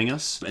for joining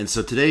us. And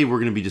so today we're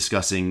going to be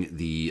discussing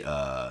the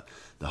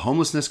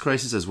homelessness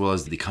crisis, as well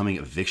as the coming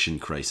eviction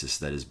crisis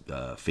that is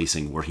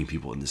facing working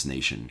people in this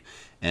nation.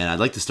 And I'd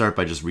like to start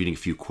by just reading a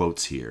few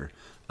quotes here.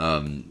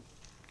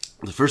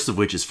 The first of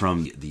which is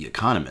from The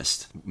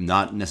Economist,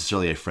 not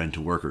necessarily a friend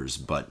to workers,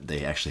 but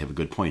they actually have a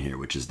good point here,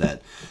 which is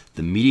that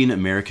the median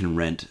American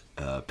rent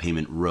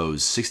payment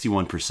rose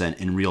 61%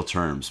 in real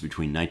terms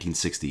between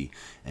 1960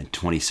 and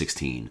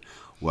 2016,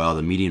 while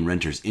the median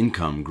renter's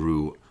income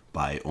grew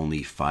by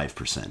only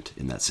 5%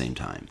 in that same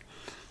time.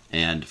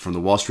 And from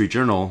the Wall Street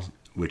Journal,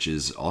 which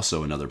is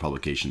also another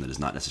publication that is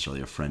not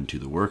necessarily a friend to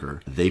the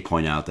worker, they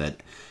point out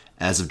that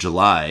as of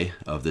July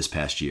of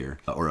this year,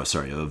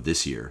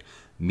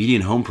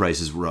 median home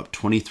prices were up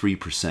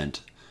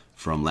 23%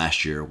 from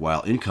last year,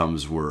 while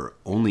incomes were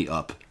only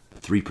up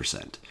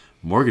 3%.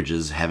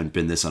 Mortgages haven't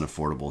been this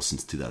unaffordable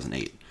since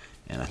 2008.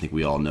 And I think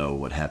we all know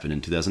what happened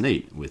in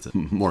 2008 with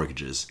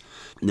mortgages.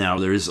 Now,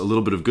 there is a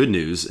little bit of good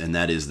news, and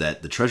that is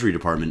that the Treasury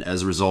Department,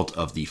 as a result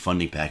of the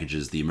funding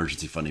packages, the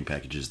emergency funding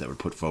packages that were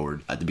put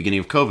forward at the beginning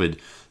of COVID,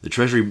 the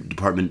Treasury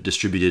Department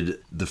distributed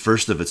the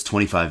first of its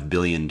 $25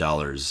 billion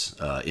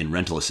in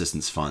rental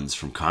assistance funds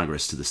from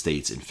Congress to the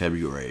states in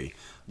February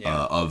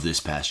of this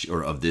past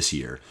or of this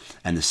year,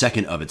 and the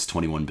second of its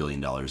 $21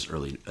 billion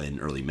in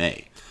early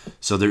May.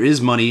 So there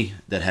is money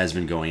that has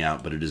been going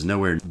out, but it is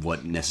nowhere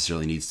what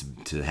necessarily needs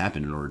to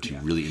happen in order to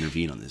really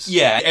intervene on this.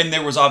 Yeah, and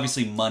there was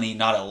obviously money,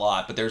 not a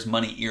lot, but there's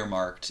money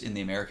earmarked in the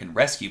American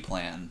Rescue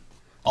Plan,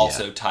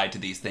 also tied to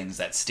these things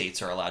that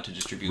states are allowed to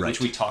distribute, which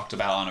we talked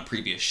about on a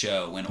previous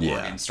show when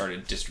Oregon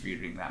started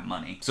distributing that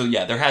money. So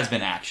yeah, there has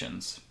been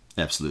actions.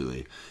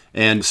 Absolutely.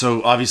 And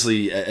so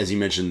obviously, as you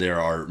mentioned, there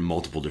are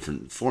multiple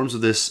different forms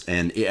of this,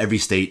 and every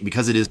state,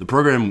 because it is the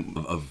program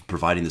of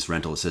providing this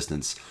rental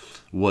assistance,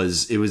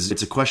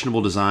 it's a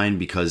questionable design,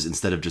 because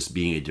instead of just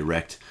being a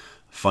direct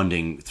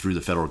funding through the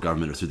federal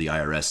government or through the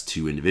IRS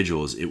to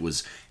individuals, it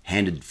was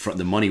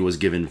the money was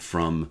given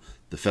from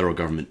the federal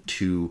government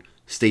to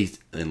states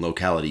and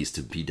localities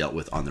to be dealt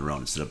with on their own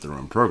and set up their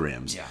own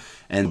programs. Yeah.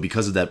 And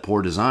because of that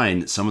poor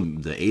design, some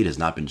of the aid has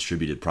not been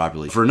distributed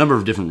properly for a number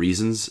of different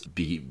reasons,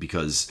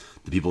 because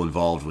the people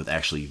involved with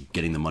actually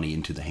getting the money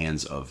into the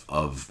hands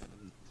of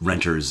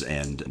renters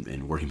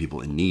and working people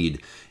in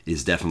need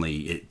is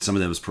definitely, some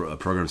of those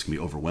programs can be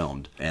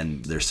overwhelmed,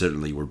 and there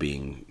certainly were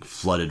being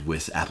flooded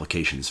with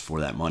applications for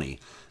that money.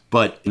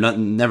 But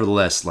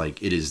nevertheless,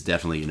 it is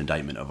definitely an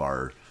indictment of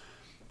our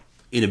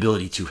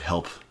inability to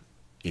help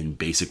in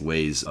basic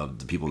ways of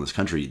the people in this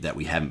country, that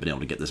we haven't been able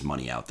to get this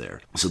money out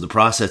there. So the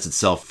process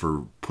itself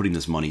for putting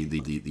this money,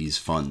 these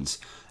funds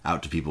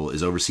out to people,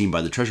 is overseen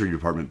by the Treasury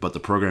Department, but the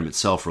program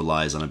itself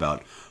relies on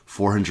about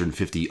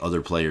 450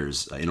 other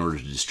players in order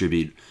to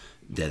distribute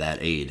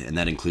that aid, and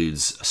that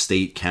includes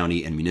state,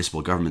 county, and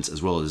municipal governments,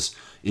 as well as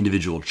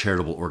individual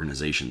charitable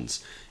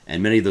organizations.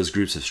 And many of those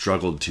groups have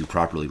struggled to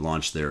properly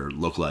launch their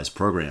localized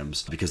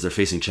programs because they're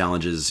facing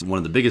challenges. One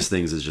of the biggest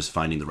things is just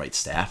finding the right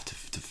staff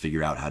to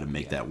figure out how to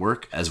make that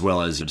work, as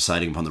well as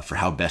deciding upon for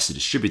how best to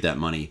distribute that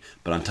money.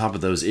 But on top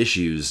of those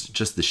issues,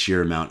 just the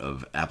sheer amount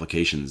of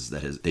applications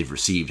that they've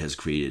received has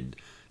created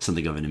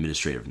something of an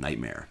administrative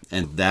nightmare.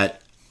 And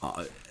that,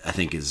 I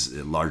think, is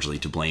largely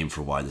to blame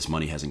for why this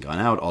money hasn't gone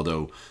out,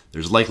 although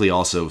there's likely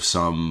also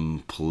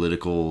some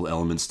political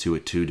elements to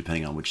it too,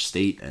 depending on which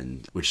state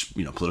and which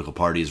political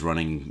party is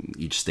running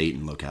each state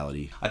and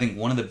locality. I think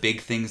one of the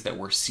big things that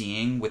we're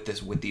seeing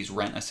with these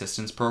rent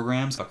assistance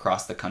programs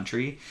across the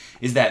country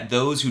is that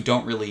those who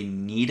don't really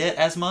need it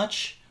as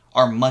much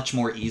are much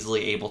more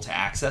easily able to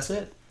access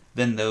it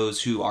than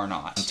those who are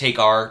not. Take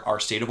our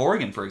state of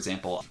Oregon, for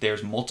example.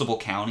 There's multiple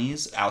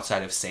counties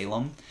outside of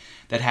Salem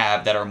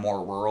that are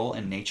more rural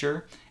in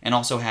nature, and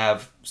also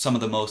have some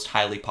of the most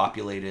highly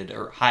populated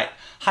or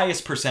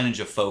highest percentage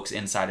of folks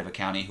inside of a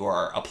county who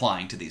are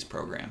applying to these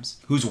programs,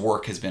 whose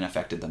work has been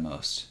affected the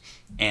most.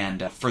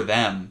 And for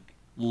them,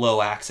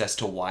 low access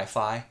to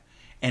Wi-Fi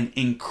and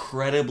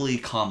incredibly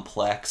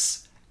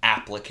complex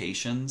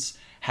applications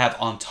have,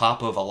 on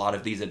top of a lot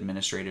of these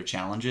administrative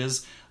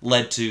challenges,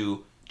 led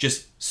to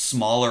just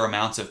smaller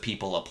amounts of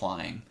people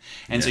applying.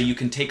 And so you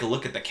can take a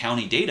look at the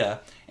county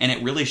data, and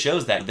it really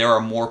shows that there are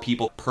more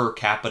people per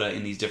capita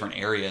in these different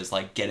areas,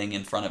 getting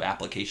in front of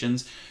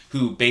applications,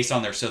 who, based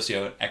on their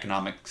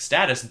socioeconomic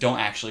status, don't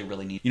actually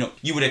really need.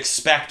 You would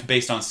expect,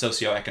 based on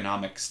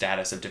socioeconomic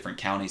status of different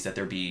counties, that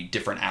there be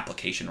different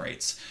application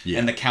rates. Yeah.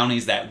 And the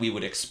counties that we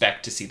would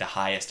expect to see the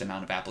highest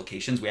amount of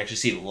applications, we actually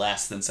see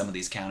less than some of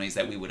these counties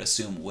that we would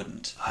assume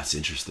wouldn't. That's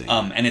interesting.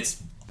 And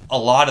it's a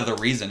lot of the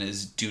reason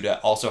is due to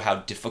also how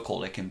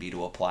difficult it can be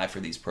to apply for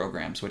these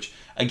programs, which,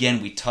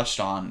 again, we touched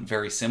on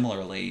very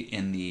similarly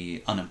in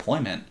the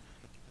unemployment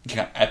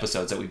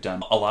episodes that we've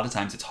done. A lot of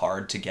times it's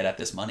hard to get at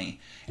this money,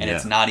 and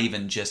it's not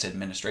even just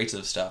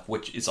administrative stuff,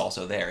 which is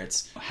also there.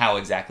 It's how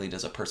exactly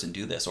does a person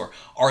do this, or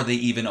are they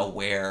even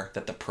aware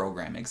that the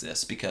program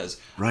exists? Because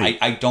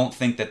I don't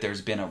think that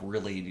there's been a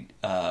really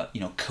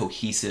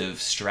cohesive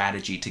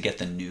strategy to get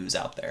the news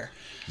out there.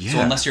 Yeah. So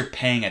unless you're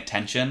paying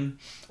attention,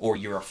 or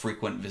you're a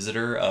frequent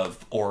visitor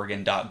of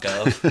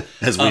Oregon.gov,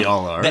 as we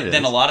all are,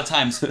 then a lot of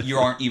times you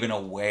aren't even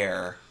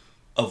aware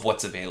of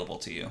what's available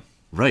to you.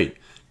 Right.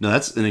 No,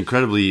 that's an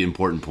incredibly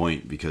important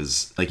point,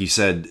 because, like you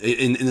said,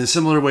 in a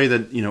similar way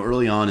that,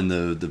 early on in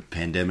the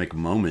pandemic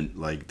moment,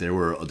 there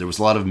was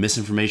a lot of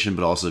misinformation,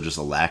 but also just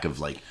a lack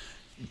of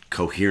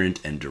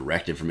coherent and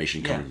direct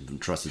information coming from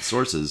trusted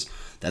sources.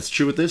 That's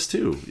true with this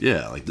too.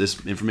 Yeah,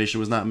 this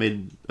information was not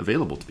made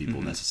available to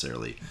people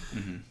necessarily,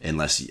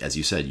 unless, as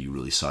you said, you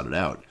really sought it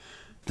out.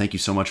 Thank you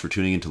so much for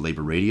tuning into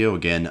Labor Radio.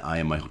 Again, I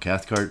am Michael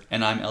Cathcart.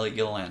 And I'm Elliot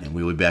Gilliland. And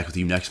we'll be back with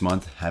you next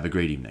month. Have a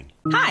great evening.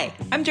 Hi,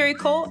 I'm Jerry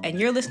Cole, and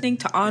you're listening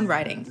to On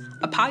Writing,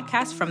 a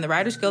podcast from the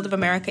Writers Guild of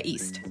America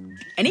East.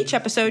 In each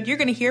episode, you're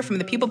going to hear from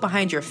the people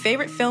behind your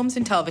favorite films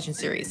and television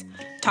series,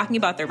 talking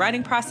about their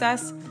writing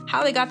process,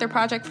 how they got their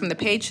project from the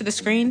page to the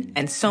screen,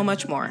 and so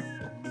much more.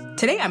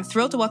 Today, I'm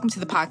thrilled to welcome to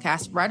the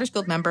podcast Writers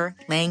Guild member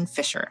Lang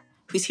Fisher,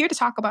 who's here to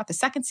talk about the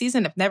second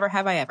season of Never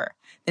Have I Ever,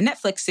 the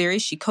Netflix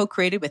series she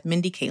co-created with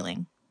Mindy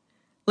Kaling.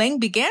 Lang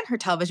began her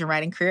television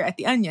writing career at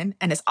The Onion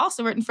and has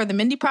also written for The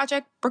Mindy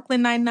Project,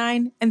 Brooklyn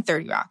Nine-Nine, and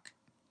 30 Rock.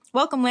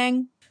 Welcome,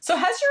 Lang. So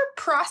has your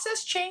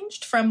process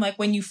changed from like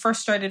when you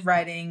first started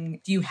writing?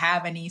 Do you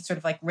have any sort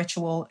of like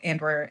ritual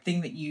and or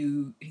thing that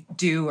you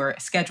do or a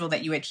schedule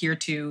that you adhere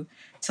to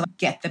like,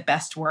 get the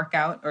best work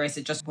out? Or is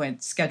it just when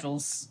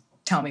schedules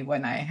tell me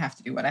when I have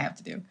to do what I have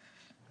to do?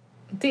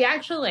 The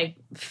actual like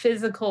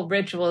physical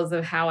rituals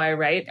of how I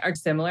write are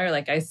similar.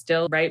 Like I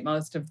still write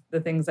most of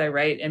the things I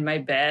write in my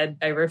bed.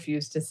 I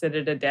refuse to sit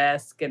at a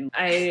desk and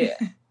I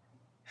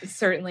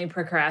certainly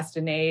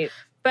procrastinate.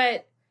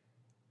 But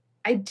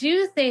I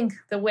do think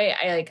the way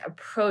I like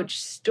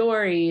approach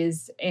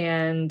stories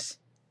and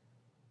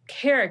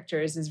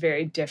characters is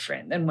very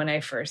different than when I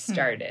first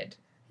started.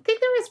 I think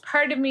there was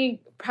part of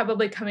me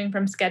probably coming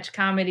from sketch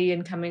comedy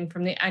and coming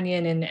from The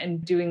Onion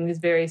and doing these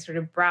very sort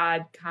of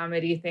broad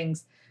comedy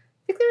things.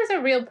 I think there was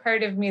a real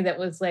part of me that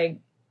was like,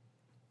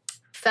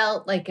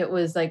 felt like it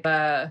was like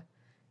a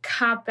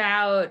cop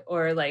out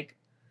or like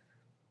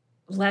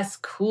less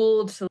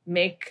cool to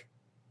make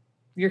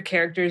your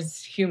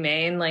characters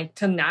humane, like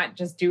to not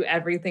just do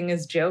everything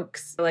as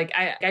jokes. Like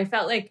I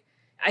felt like,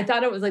 I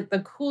thought it was like the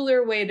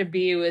cooler way to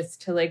be was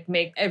to like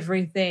make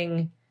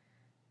everything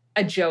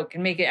a joke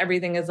and make it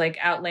everything as like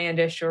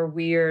outlandish or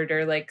weird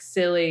or like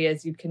silly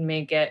as you can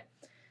make it.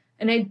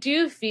 And I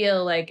do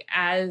feel like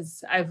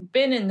as I've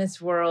been in this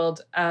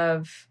world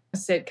of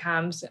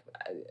sitcoms,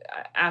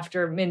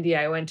 after Mindy,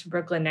 I went to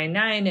Brooklyn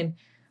Nine-Nine, and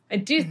I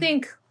do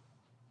think,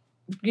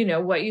 you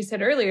know, what you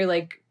said earlier,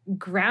 like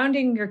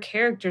grounding your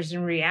characters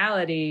in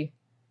reality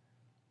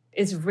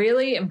is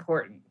really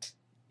important.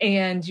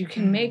 And you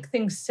can make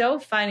things so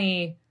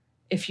funny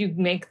if you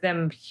make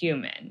them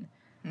human.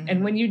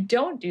 And when you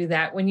don't do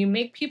that, when you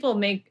make people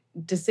make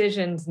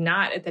decisions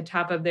not at the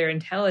top of their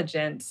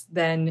intelligence,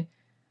 then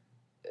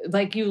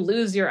like you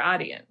lose your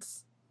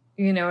audience.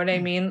 You know what I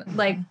mean?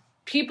 Like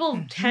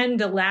people tend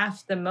to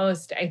laugh the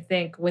most, I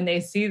think, when they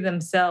see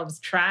themselves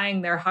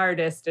trying their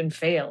hardest and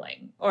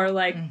failing. Or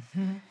like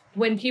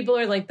when people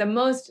are like the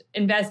most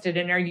invested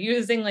and are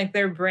using like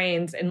their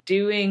brains and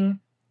doing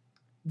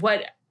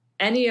what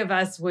any of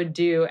us would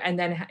do, and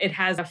then it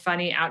has a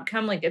funny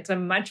outcome. Like it's a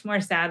much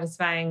more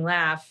satisfying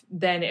laugh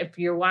than if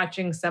you're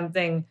watching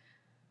something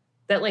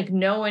that like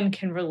no one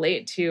can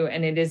relate to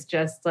and it is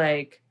just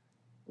like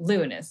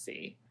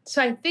lunacy. So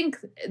I think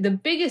the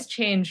biggest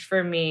change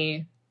for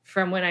me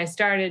from when I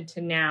started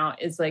to now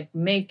is like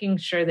making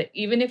sure that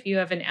even if you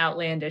have an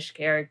outlandish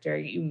character,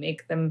 you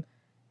make them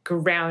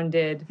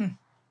grounded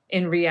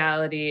in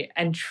reality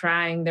and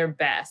trying their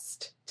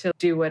best to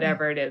do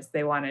whatever it is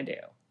they want to do.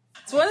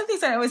 So one of the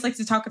things I always like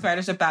to talk with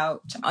writers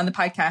about on the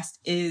podcast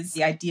is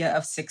the idea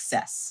of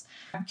success.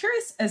 I'm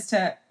curious as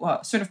to,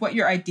 well, sort of what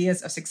your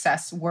ideas of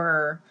success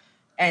were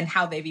and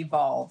how they've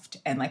evolved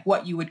and like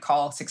what you would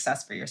call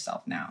success for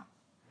yourself now.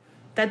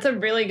 That's a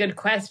really good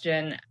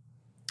question.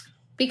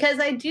 Because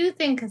I do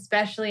think,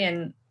 especially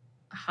in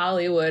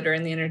Hollywood or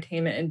in the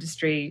entertainment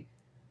industry,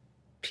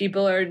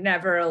 people are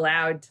never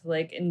allowed to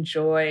like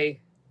enjoy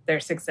their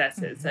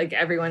successes. Like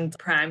everyone's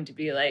primed to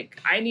be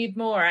like, I need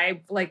more. I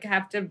like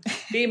have to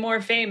be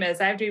more famous.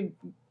 I have to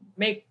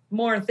make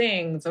more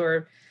things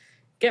or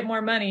get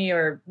more money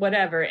or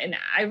whatever. And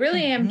I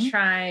really am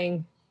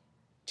trying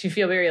to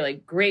feel very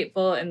like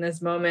grateful in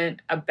this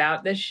moment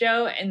about this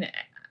show. And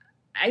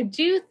I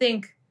do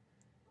think,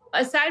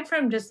 aside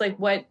from just like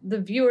what the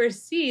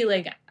viewers see,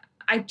 like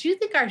I do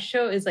think our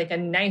show is like a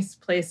nice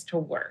place to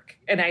work.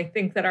 And I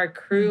think that our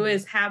crew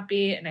is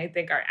happy and I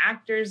think our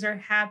actors are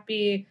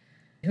happy.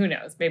 Who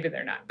knows? Maybe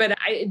they're not. But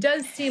it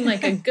does seem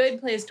like a good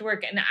place to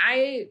work. And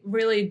I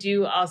really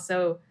do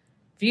also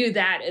view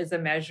that as a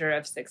measure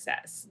of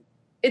success.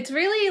 It's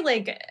really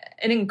like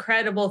an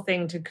incredible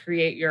thing to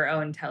create your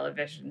own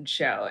television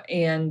show.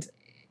 And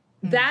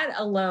that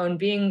alone,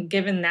 being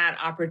given that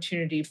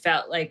opportunity,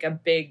 felt like a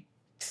big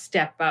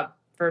step up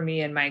for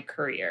me in my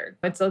career.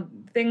 It's a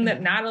thing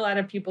that not a lot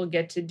of people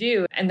get to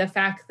do. And the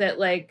fact that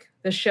like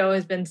the show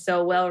has been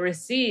so well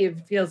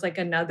received feels like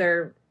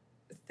another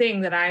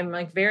thing that I'm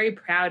like very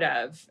proud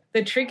of.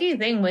 The tricky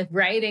thing with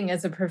writing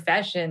as a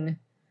profession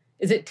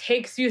is it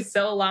takes you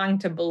so long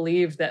to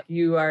believe that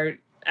you are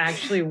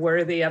actually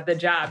worthy of the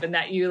job and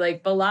that you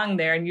like belong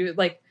there. And you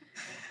like,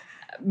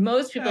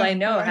 most people I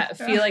know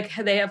feel like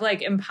they have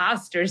like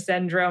imposter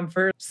syndrome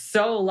for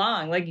so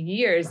long, like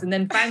years. And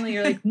then finally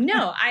you're like,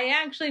 no, I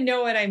actually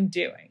know what I'm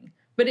doing.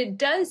 But it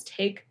does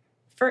take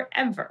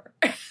forever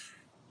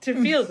to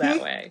feel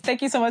that way.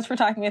 Thank you so much for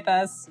talking with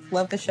us.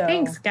 Love the show.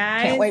 Thanks,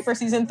 guys. Can't wait for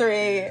season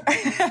 3.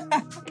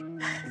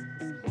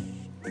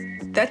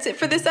 That's it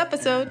for this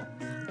episode.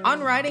 On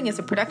Writing is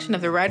a production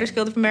of the Writers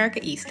Guild of America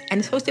East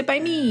and is hosted by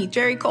me,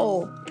 Jerry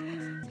Cole.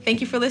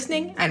 Thank you for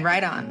listening and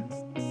write on.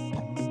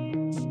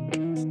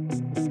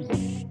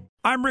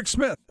 I'm Rick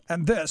Smith,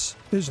 and this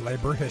is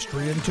Labor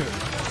History in 2.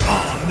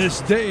 On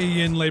this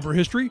day in labor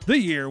history, the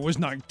year was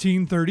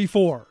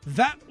 1934.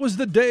 That was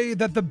the day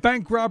that the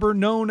bank robber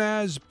known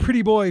as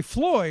Pretty Boy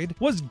Floyd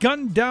was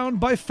gunned down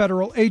by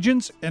federal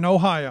agents in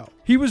Ohio.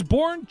 He was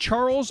born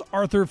Charles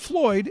Arthur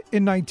Floyd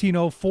in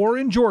 1904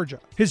 in Georgia.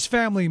 His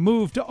family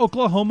moved to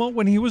Oklahoma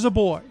when he was a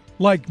boy.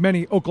 Like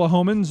many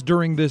Oklahomans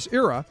during this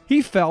era,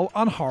 he fell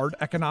on hard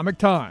economic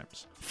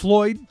times.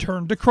 Floyd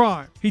turned to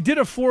crime. He did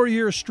a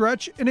 4-year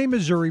stretch in a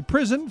Missouri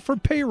prison for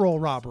payroll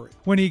robbery.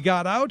 When he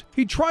got out,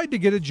 he tried to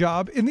get a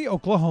job in the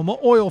Oklahoma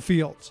oil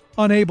fields.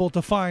 Unable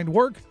to find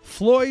work,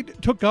 Floyd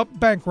took up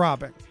bank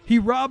robbing. He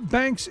robbed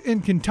banks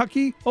in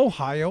Kentucky,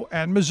 Ohio,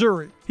 and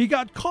Missouri. He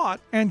got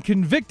caught and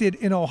convicted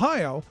in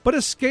Ohio, but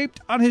escaped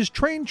on his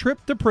train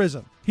trip to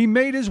prison. He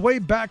made his way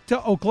back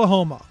to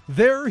Oklahoma.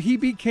 There he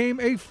became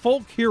a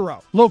folk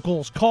hero.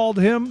 Locals called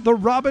him the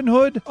Robin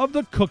Hood of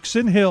the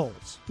Cookson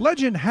Hills.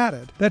 Legend had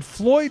it that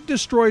Floyd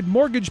destroyed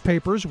mortgage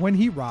papers when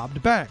he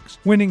robbed banks,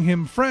 winning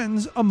him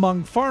friends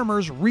among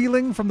farmers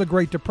reeling from the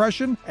Great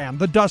Depression and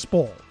the Dust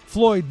Bowl.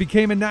 Floyd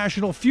became a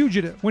national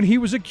fugitive when he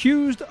was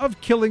accused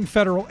of killing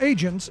federal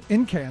agents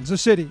in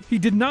Kansas City. He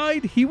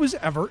denied he was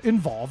ever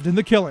involved in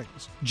the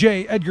killings.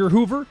 J. Edgar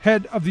Hoover,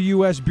 head of the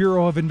U.S.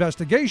 Bureau of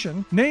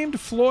Investigation, named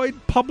Floyd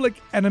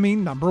public enemy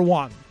number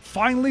 1.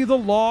 Finally, the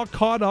law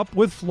caught up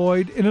with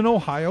Floyd in an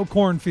Ohio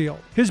cornfield.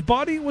 His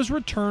body was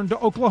returned to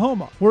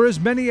Oklahoma, where as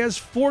many as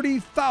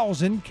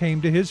 40,000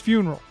 came to his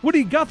funeral.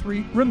 Woody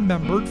Guthrie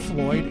remembered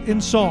Floyd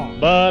in song.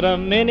 But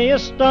many a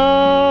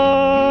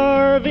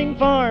starving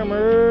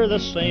farmer, the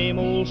same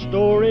old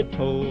story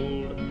told,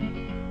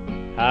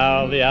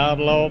 how the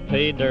outlaw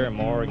paid their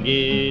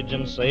mortgage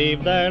and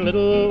saved their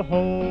little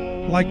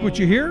home. Like what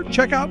you hear?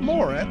 Check out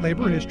more at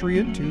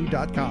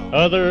laborhistoryin2.com.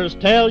 Others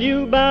tell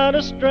you about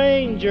a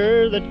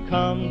stranger that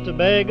come to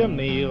beg a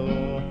meal.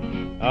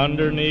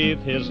 Underneath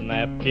his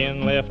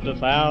napkin left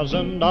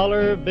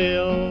 $1,000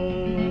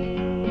 bill.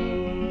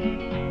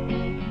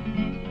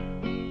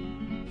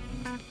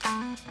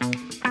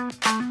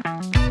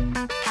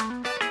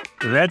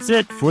 That's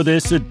it for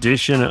this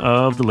edition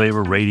of the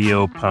Labor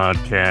Radio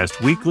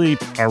Podcast Weekly,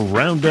 a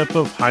roundup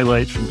of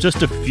highlights from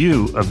just a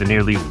few of the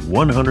nearly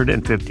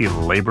 150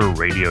 labor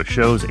radio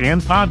shows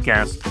and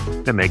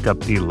podcasts that make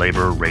up the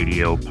Labor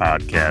Radio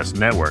Podcast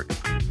Network.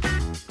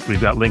 We've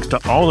got links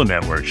to all the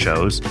network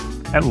shows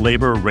at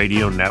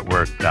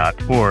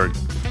laborradionetwork.org,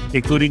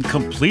 including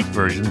complete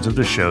versions of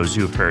the shows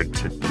you've heard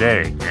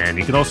today. And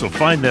you can also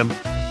find them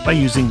by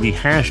using the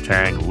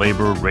hashtag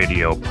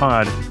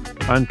LaborRadioPod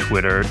on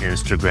Twitter,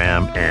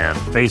 Instagram, and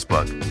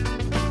Facebook.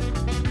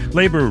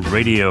 Labor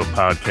Radio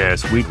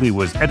Podcast Weekly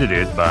was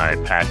edited by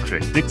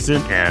Patrick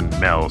Dixon and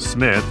Mel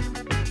Smith,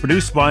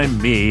 produced by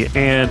me,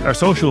 and our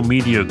social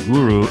media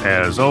guru,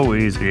 as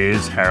always,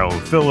 is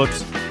Harold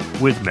Phillips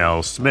with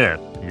Mel Smith.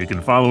 You can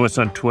follow us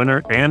on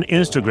Twitter and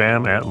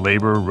Instagram at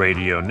Labor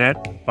Radio Net.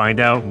 Find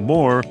out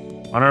more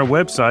on our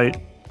website,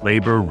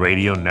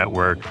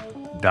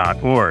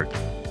 laborradionetwork.org.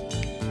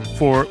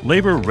 For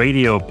Labor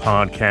Radio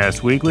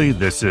Podcast Weekly,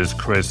 this is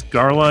Chris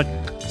Garlock.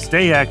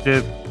 Stay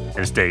active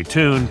and stay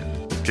tuned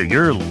to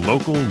your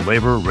local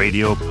Labor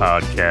Radio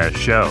Podcast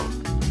show.